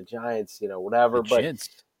Giants, and the Giants, whatever.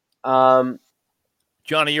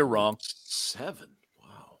 Johnny, you're wrong. 7.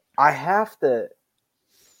 Wow. I have to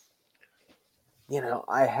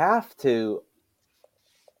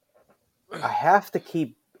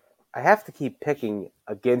keep picking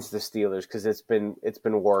against the Steelers because it's been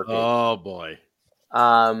working. Oh boy.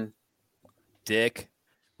 Dick.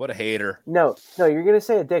 What a hater. No, you're gonna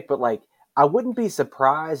say a dick, but like I wouldn't be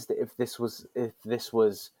surprised if this was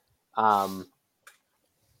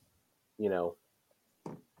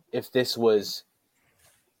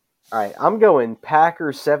all right, I'm going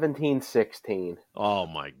Packers 17-16. Oh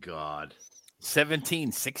my God.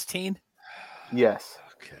 17-16? Yes.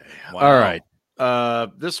 Okay. Wow. All right.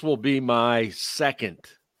 This will be my second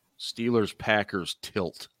Steelers-Packers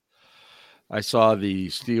tilt. I saw the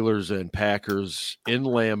Steelers and Packers in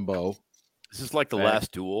Lambeau. This is like the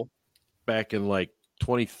last duel. Back in like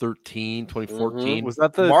 2013, 2014. Mm-hmm. Was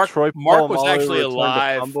that the Mark was actually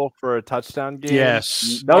alive. Fumble for a touchdown game?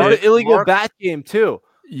 Yes. That was an illegal bat game too.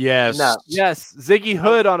 Yes. No. Yes. Ziggy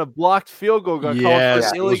Hood on a blocked field goal got called for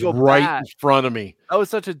an illegal right bat. in front of me. That was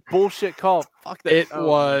such a bullshit call. Fuck that. It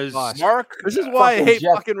was. Mark, this is why I hate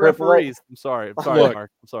Jeff fucking Triplett. referees. I'm sorry, Look,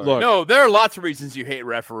 Mark. I'm sorry. look. no, there are lots of reasons you hate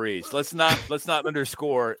referees. Let's not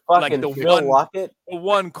underscore like Fucking the Phil Luckett.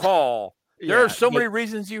 one call. There Yeah, are so many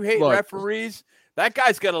reasons you hate look. referees. That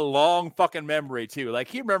guy's got a long fucking memory too. Like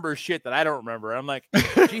he remembers shit that I don't remember. I'm like,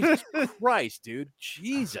 Jesus Christ, dude.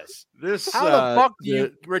 Jesus. How the fuck do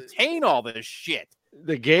you retain all this shit?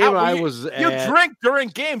 The game I was You at. drink during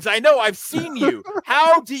games. I know. I've seen you.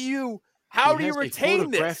 How do you retain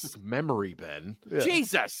this? Memory, Ben. Yeah.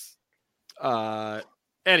 Jesus.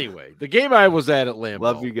 Anyway, the game I was at Lambeau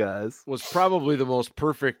Love you guys. was probably the most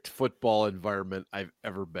perfect football environment I've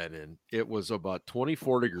ever been in. It was about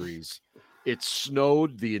 24 degrees. It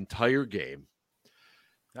snowed the entire game.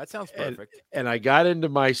 That sounds perfect. And I got into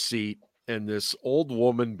my seat, and this old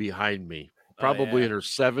woman behind me, probably in her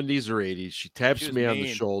 70s or 80s, she taps me on the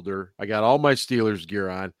shoulder. I got all my Steelers gear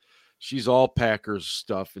on. She's all Packers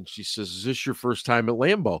stuff. And she says, "Is this your first time at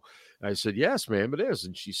Lambeau?" I said, "Yes, ma'am, it is."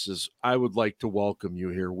 And she says, "I would like to welcome you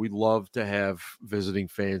here. We love to have visiting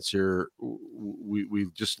fans here. We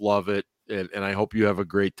just love it. And I hope you have a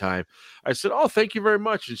great time." I said, "Oh, thank you very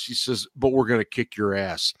much." And she says, "But we're going to kick your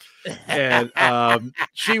ass." And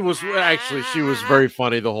she was very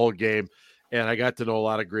funny the whole game. And I got to know a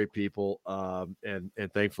lot of great people. And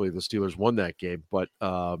thankfully the Steelers won that game. But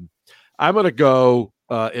I'm going to go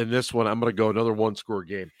in this one. I'm going to go another one-score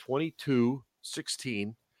game,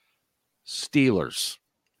 22-16 Steelers.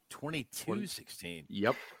 22-16.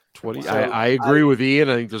 Yep. 20. So I agree with Ian.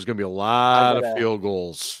 I think there's going to be a lot of field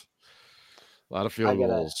goals. A lot of field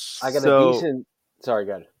goals. I got a decent. Sorry,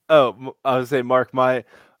 go ahead. Oh, I was saying, Mark, my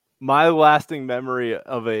lasting memory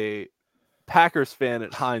of a Packers fan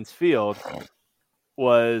at Heinz Field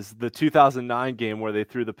was the 2009 game where they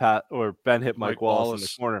threw Ben hit Mike Wallace in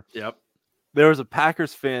the corner. Yep. There was a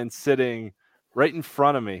Packers fan sitting right in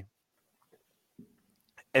front of me,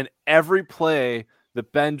 and every play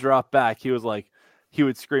that Ben dropped back, he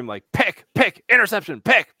would scream like, pick, pick, interception,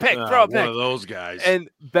 pick, throw a pick. One of those guys. And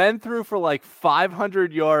Ben threw for like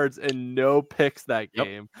 500 yards and no picks that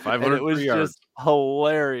game. 500 and it was yards. just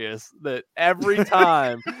hilarious that every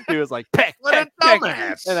time he was like, pick, What a pick.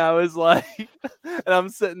 dumbass. And I was like, and I'm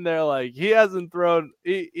sitting there like, he didn't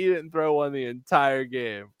throw one the entire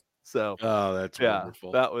game. So, Oh, that's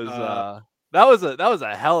wonderful. that was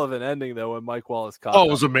a hell of an ending though when Mike Wallace caught. Oh,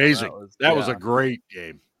 it was amazing. That was a great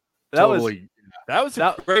game. That was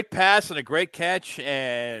a great pass and a great catch,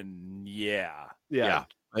 and yeah.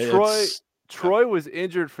 Troy was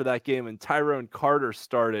injured for that game, and Tyrone Carter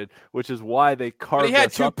started, which is why they carved. But he had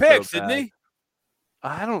us 2 up picks, so didn't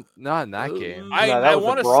bad. he? Not in that game. I was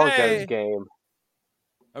want the to Broncos say game.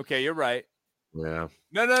 Okay, you're right. Yeah.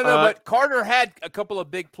 No. But Carter had a couple of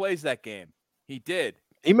big plays that game. He did.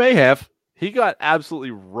 He may have. He got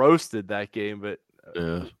absolutely roasted that game, but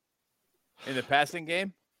Yeah. In the passing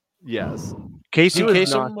game? yes. Casey was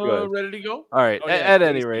Kasem not good. ready to go? All right. Oh, yeah, at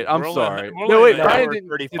any Casey. rate, I'm We're only- sorry. we're No, only wait. an Ryan hour didn't.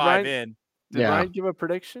 35 Did in. Ryan give a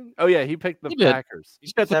prediction? Oh yeah, he picked the He did. Packers.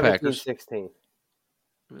 He's got the 17, Packers. 16.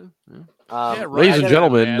 Yeah, Ladies and Ryan-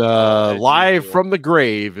 gentlemen, as live usual. from the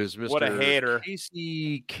grave is Mr. What a hater.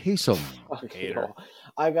 Casey Kasem. Hater.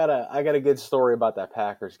 I got a good story about that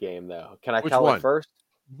Packers game though. Can I Which tell one? it first?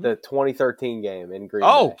 The 2013 game in Green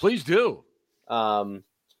Oh, Bay. please do.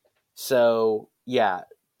 So yeah,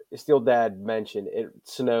 Steel Dad mentioned it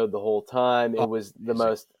snowed the whole time. It was the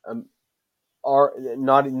most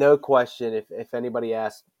no question. If anybody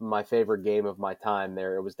asked my favorite game of my time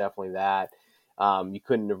there, it was definitely that. You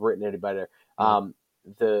couldn't have written any better. The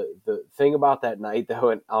thing about that night though,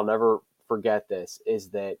 and I'll never forget this, is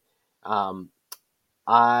that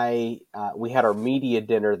we had our media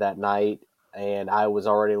dinner that night, and I was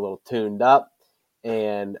already a little tuned up,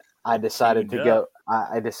 and I decided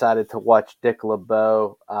I decided to watch Dick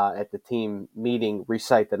LeBeau at the team meeting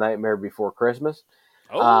recite The Nightmare Before Christmas.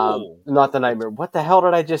 Not The Nightmare. What the hell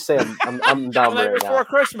did I just say? I'm dumb The Night right Before now.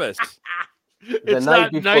 Christmas. The It's Night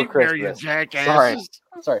not Before Nightmare, Christmas. you jackass.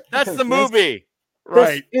 Sorry. That's the movie.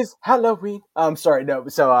 Right. This is Halloween. I'm sorry. No.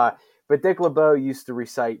 So, but Dick LeBeau used to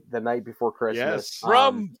recite The Night Before Christmas.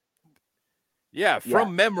 Yes.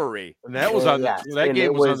 From memory. And that was on Yeah, that and game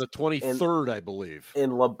it was on was- the 23rd, I believe.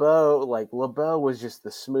 And LeBeau was just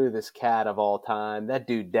the smoothest cat of all time. That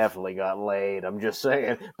dude definitely got laid. I'm just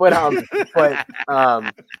saying.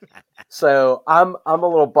 So I'm a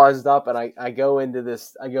little buzzed up, and I go into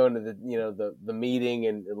the the meeting,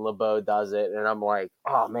 and LeBeau does it, and I'm like,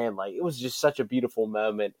 oh man, like it was just such a beautiful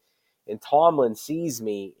moment. And Tomlin sees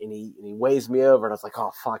me, and he waves me over, and I was like, oh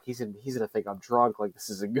fuck, he's gonna think I'm drunk. Like this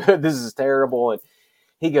is terrible. And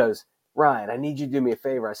he goes, Ryan, I need you to do me a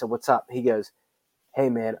favor. I said, what's up? He goes, hey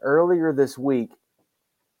man, earlier this week,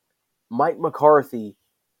 Mike McCarthy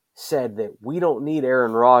said that we don't need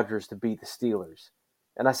Aaron Rodgers to beat the Steelers.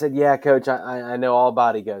 And I said, yeah, coach, I know all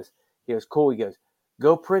about it. He goes, cool. He goes,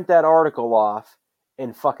 go print that article off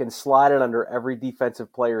and fucking slide it under every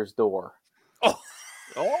defensive player's door. Now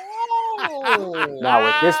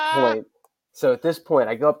at this point,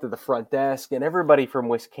 I go up to the front desk, and everybody from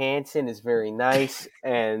Wisconsin is very nice,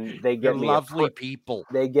 and they get me lovely people.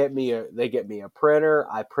 They get me a printer.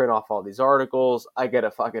 I print off all these articles. I get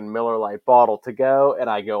a fucking Miller Lite bottle to go, and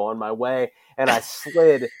I go on my way. And I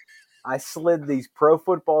slid these Pro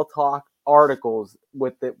Football Talk articles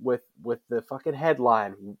with the fucking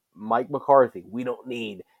headline, Mike McCarthy, we don't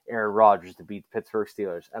need Aaron Rodgers to beat the Pittsburgh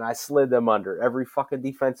Steelers. And I slid them under every fucking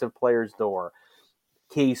defensive player's door.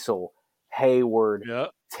 Kiesel, Hayward,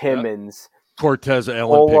 Timmons, Cortez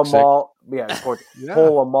Allen Pickett.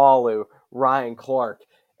 Polamalu, Ryan Clark.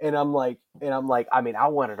 And I'm like, I mean, I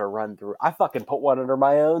wanted to run through. I fucking put one under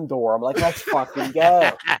my own door. I'm like, let's fucking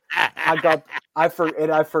go. I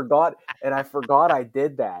forgot I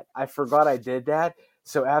did that.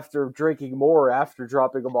 So after drinking more, after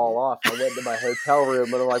dropping them all off, I went to my hotel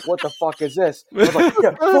room, and I'm like, what the fuck is this? I was like,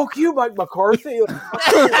 yeah, fuck you, Mike McCarthy.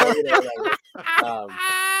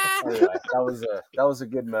 Anyway, that was a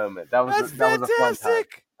good moment. That was a fun time.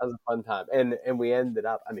 That was a fun time, and we ended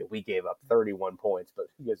up. I mean, we gave up 31 points, but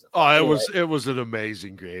who gives a fuck? It was an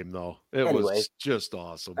amazing game, though. It was just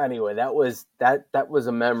awesome. Anyway, that was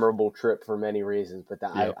a memorable trip for many reasons. But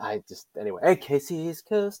hey, Casey's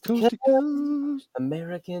Coast to Coast,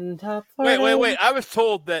 American Top 40. Wait! I was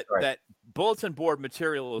told that bulletin board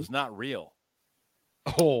material is not real.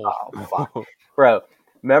 Oh fuck, bro!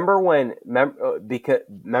 Remember in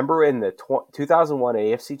the 2001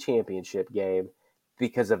 AFC Championship game?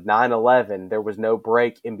 Because of 9/11, there was no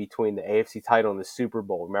break in between the AFC title and the Super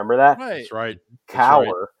Bowl. Remember that? Right. That's right.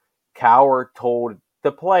 Cowher told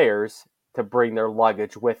the players to bring their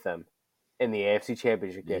luggage with them. in the AFC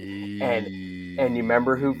Championship game. And you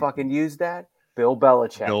remember who fucking used that? Bill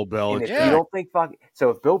Belichick. Bill Belichick. And if you don't think so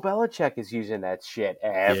if Bill Belichick is using that shit,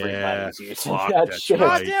 everybody's using that shit.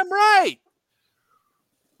 Right. Goddamn right.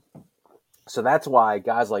 So that's why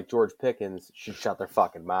guys like George Pickens should shut their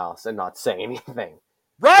fucking mouths and not say anything.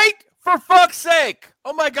 Right? For fuck's sake.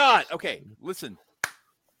 Oh my God. Okay, listen.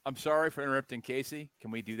 I'm sorry for interrupting Casey. Can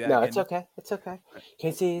we do that? No, again? it's okay. It's okay.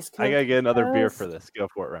 Casey's I gotta get another beer for this. Go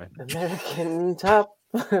for it, Ryan. American Top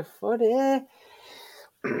 40.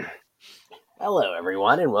 Hello,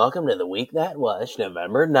 everyone, and welcome to the week that was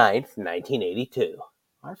November 9th, 1982.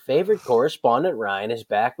 Our favorite correspondent, Ryan, is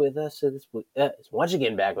back with us this week, once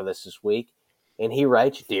again back with us this week, and he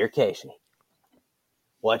writes, Dear Casey,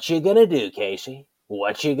 what you gonna do, Casey?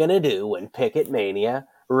 What you gonna do when Picket Mania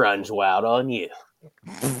runs wild on you?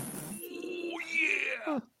 Oh,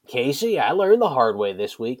 yeah. Casey, I learned the hard way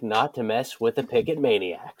this week not to mess with the Picket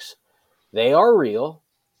Maniacs. They are real,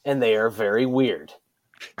 and they are very weird.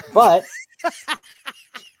 But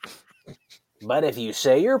if you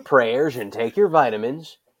say your prayers and take your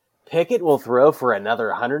vitamins, Pickett will throw for another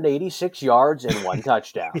 186 yards and 1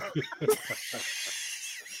 touchdown.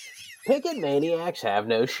 Pickett Maniacs have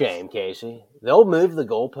no shame, Casey. They'll move the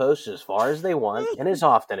goalposts as far as they want and as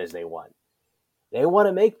often as they want. They want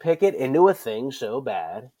to make Pickett into a thing so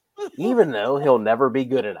bad, even though he'll never be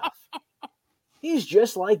good enough. He's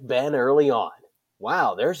just like Ben early on.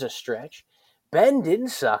 Wow, there's a stretch. Ben didn't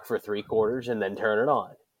suck for 3 quarters and then turn it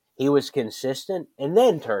on. He was consistent and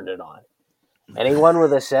then turned it on. Anyone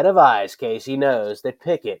with a set of eyes, Casey, knows that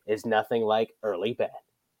Pickett is nothing like early Ben.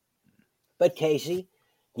 But Casey,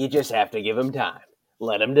 you just have to give him time.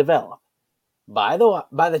 Let him develop. By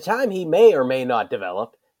the time he may or may not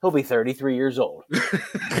develop, he'll be 33 years old.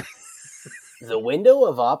 The window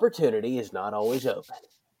of opportunity is not always open.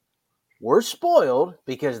 We're spoiled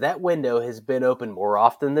because that window has been open more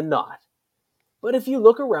often than not. But if you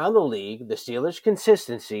look around the league, the Steelers'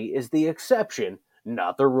 consistency is the exception,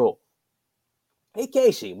 not the rule. Hey,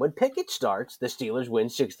 Casey, when Pickett starts, the Steelers win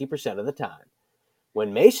 60% of the time.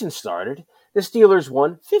 When Mason started, the Steelers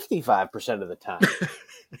won 55% of the time.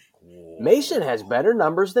 Mason has better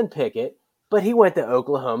numbers than Pickett, but he went to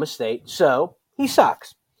Oklahoma State, so he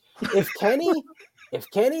sucks. If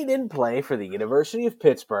Kenny didn't play for the University of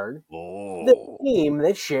Pittsburgh, the team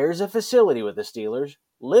that shares a facility with the Steelers,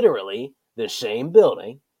 literally the same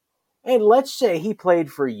building, and let's say he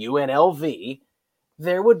played for UNLV,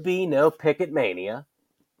 there would be no Pickett Mania.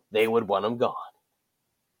 They would want him gone.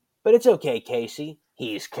 But it's okay, Casey.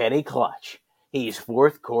 He's Kenny Clutch. He's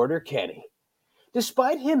 4th quarter Kenny.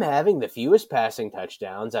 Despite him having the fewest passing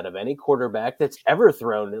touchdowns out of any quarterback that's ever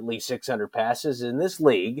thrown at least 600 passes in this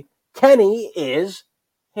league, Kenny is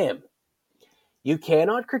him. You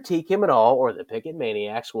cannot critique him at all, or the Pickett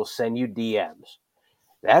Maniacs will send you DMs.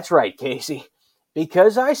 That's right, Casey.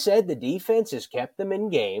 Because I said the defense has kept them in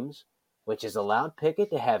games, which has allowed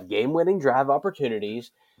Pickett to have game-winning drive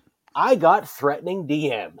opportunities, I got threatening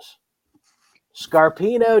DMs.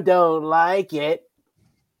 Scarpino don't like it.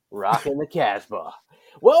 Rocking the Casbah.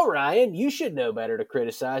 Well, Ryan, you should know better to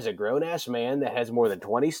criticize a grown-ass man that has more than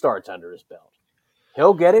 20 starts under his belt.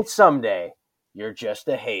 He'll get it someday. You're just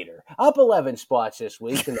a hater. Up 11 spots this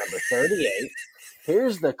week to number 38.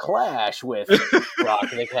 Here's the Clash with Rock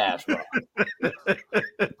the Casbah.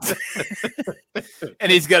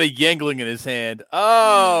 And he's got a Yangling in his hand.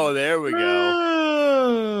 Oh, there we go.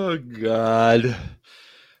 Oh, God.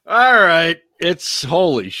 All right. It's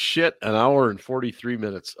holy shit, an hour and 43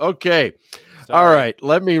 minutes. Okay. Sorry. All right.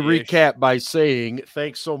 Let me recap by saying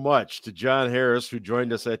thanks so much to John Harris, who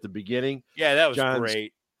joined us at the beginning. Yeah, that was John's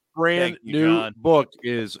great. Brand Thank you, new John. book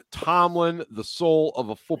is Tomlin, the Soul of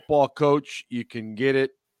a Football Coach. You can get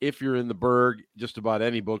it if you're in the Berg, just about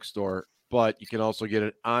any bookstore, but you can also get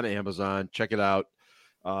it on Amazon. Check it out.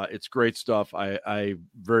 It's great stuff. I'm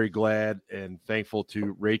very glad and thankful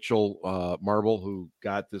to Rachel Marble, who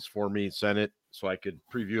got this for me, sent it so I could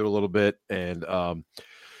preview it a little bit. And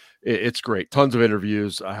it's great. Tons of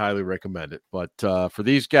interviews. I highly recommend it. But for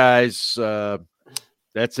these guys,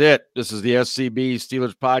 that's it. This is the SCB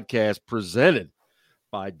Steelers podcast presented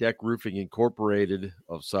by Deck Roofing Incorporated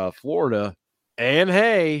of South Florida. And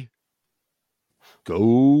hey,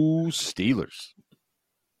 go Steelers.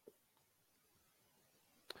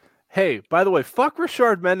 Hey, by the way, fuck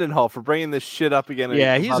Rashard Mendenhall for bringing this shit up again.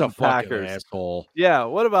 Yeah, he's about a the fucking Packers. asshole. Yeah,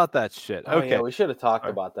 what about that shit? Oh, Okay. yeah, we should have talked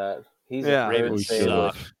about that. He's Yeah. a Ravens favorite.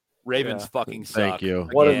 suck. Ravens fucking suck. Thank you.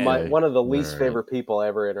 One Again. of the least All right. favorite people I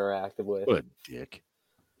ever interacted with. What a dick.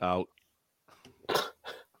 Out.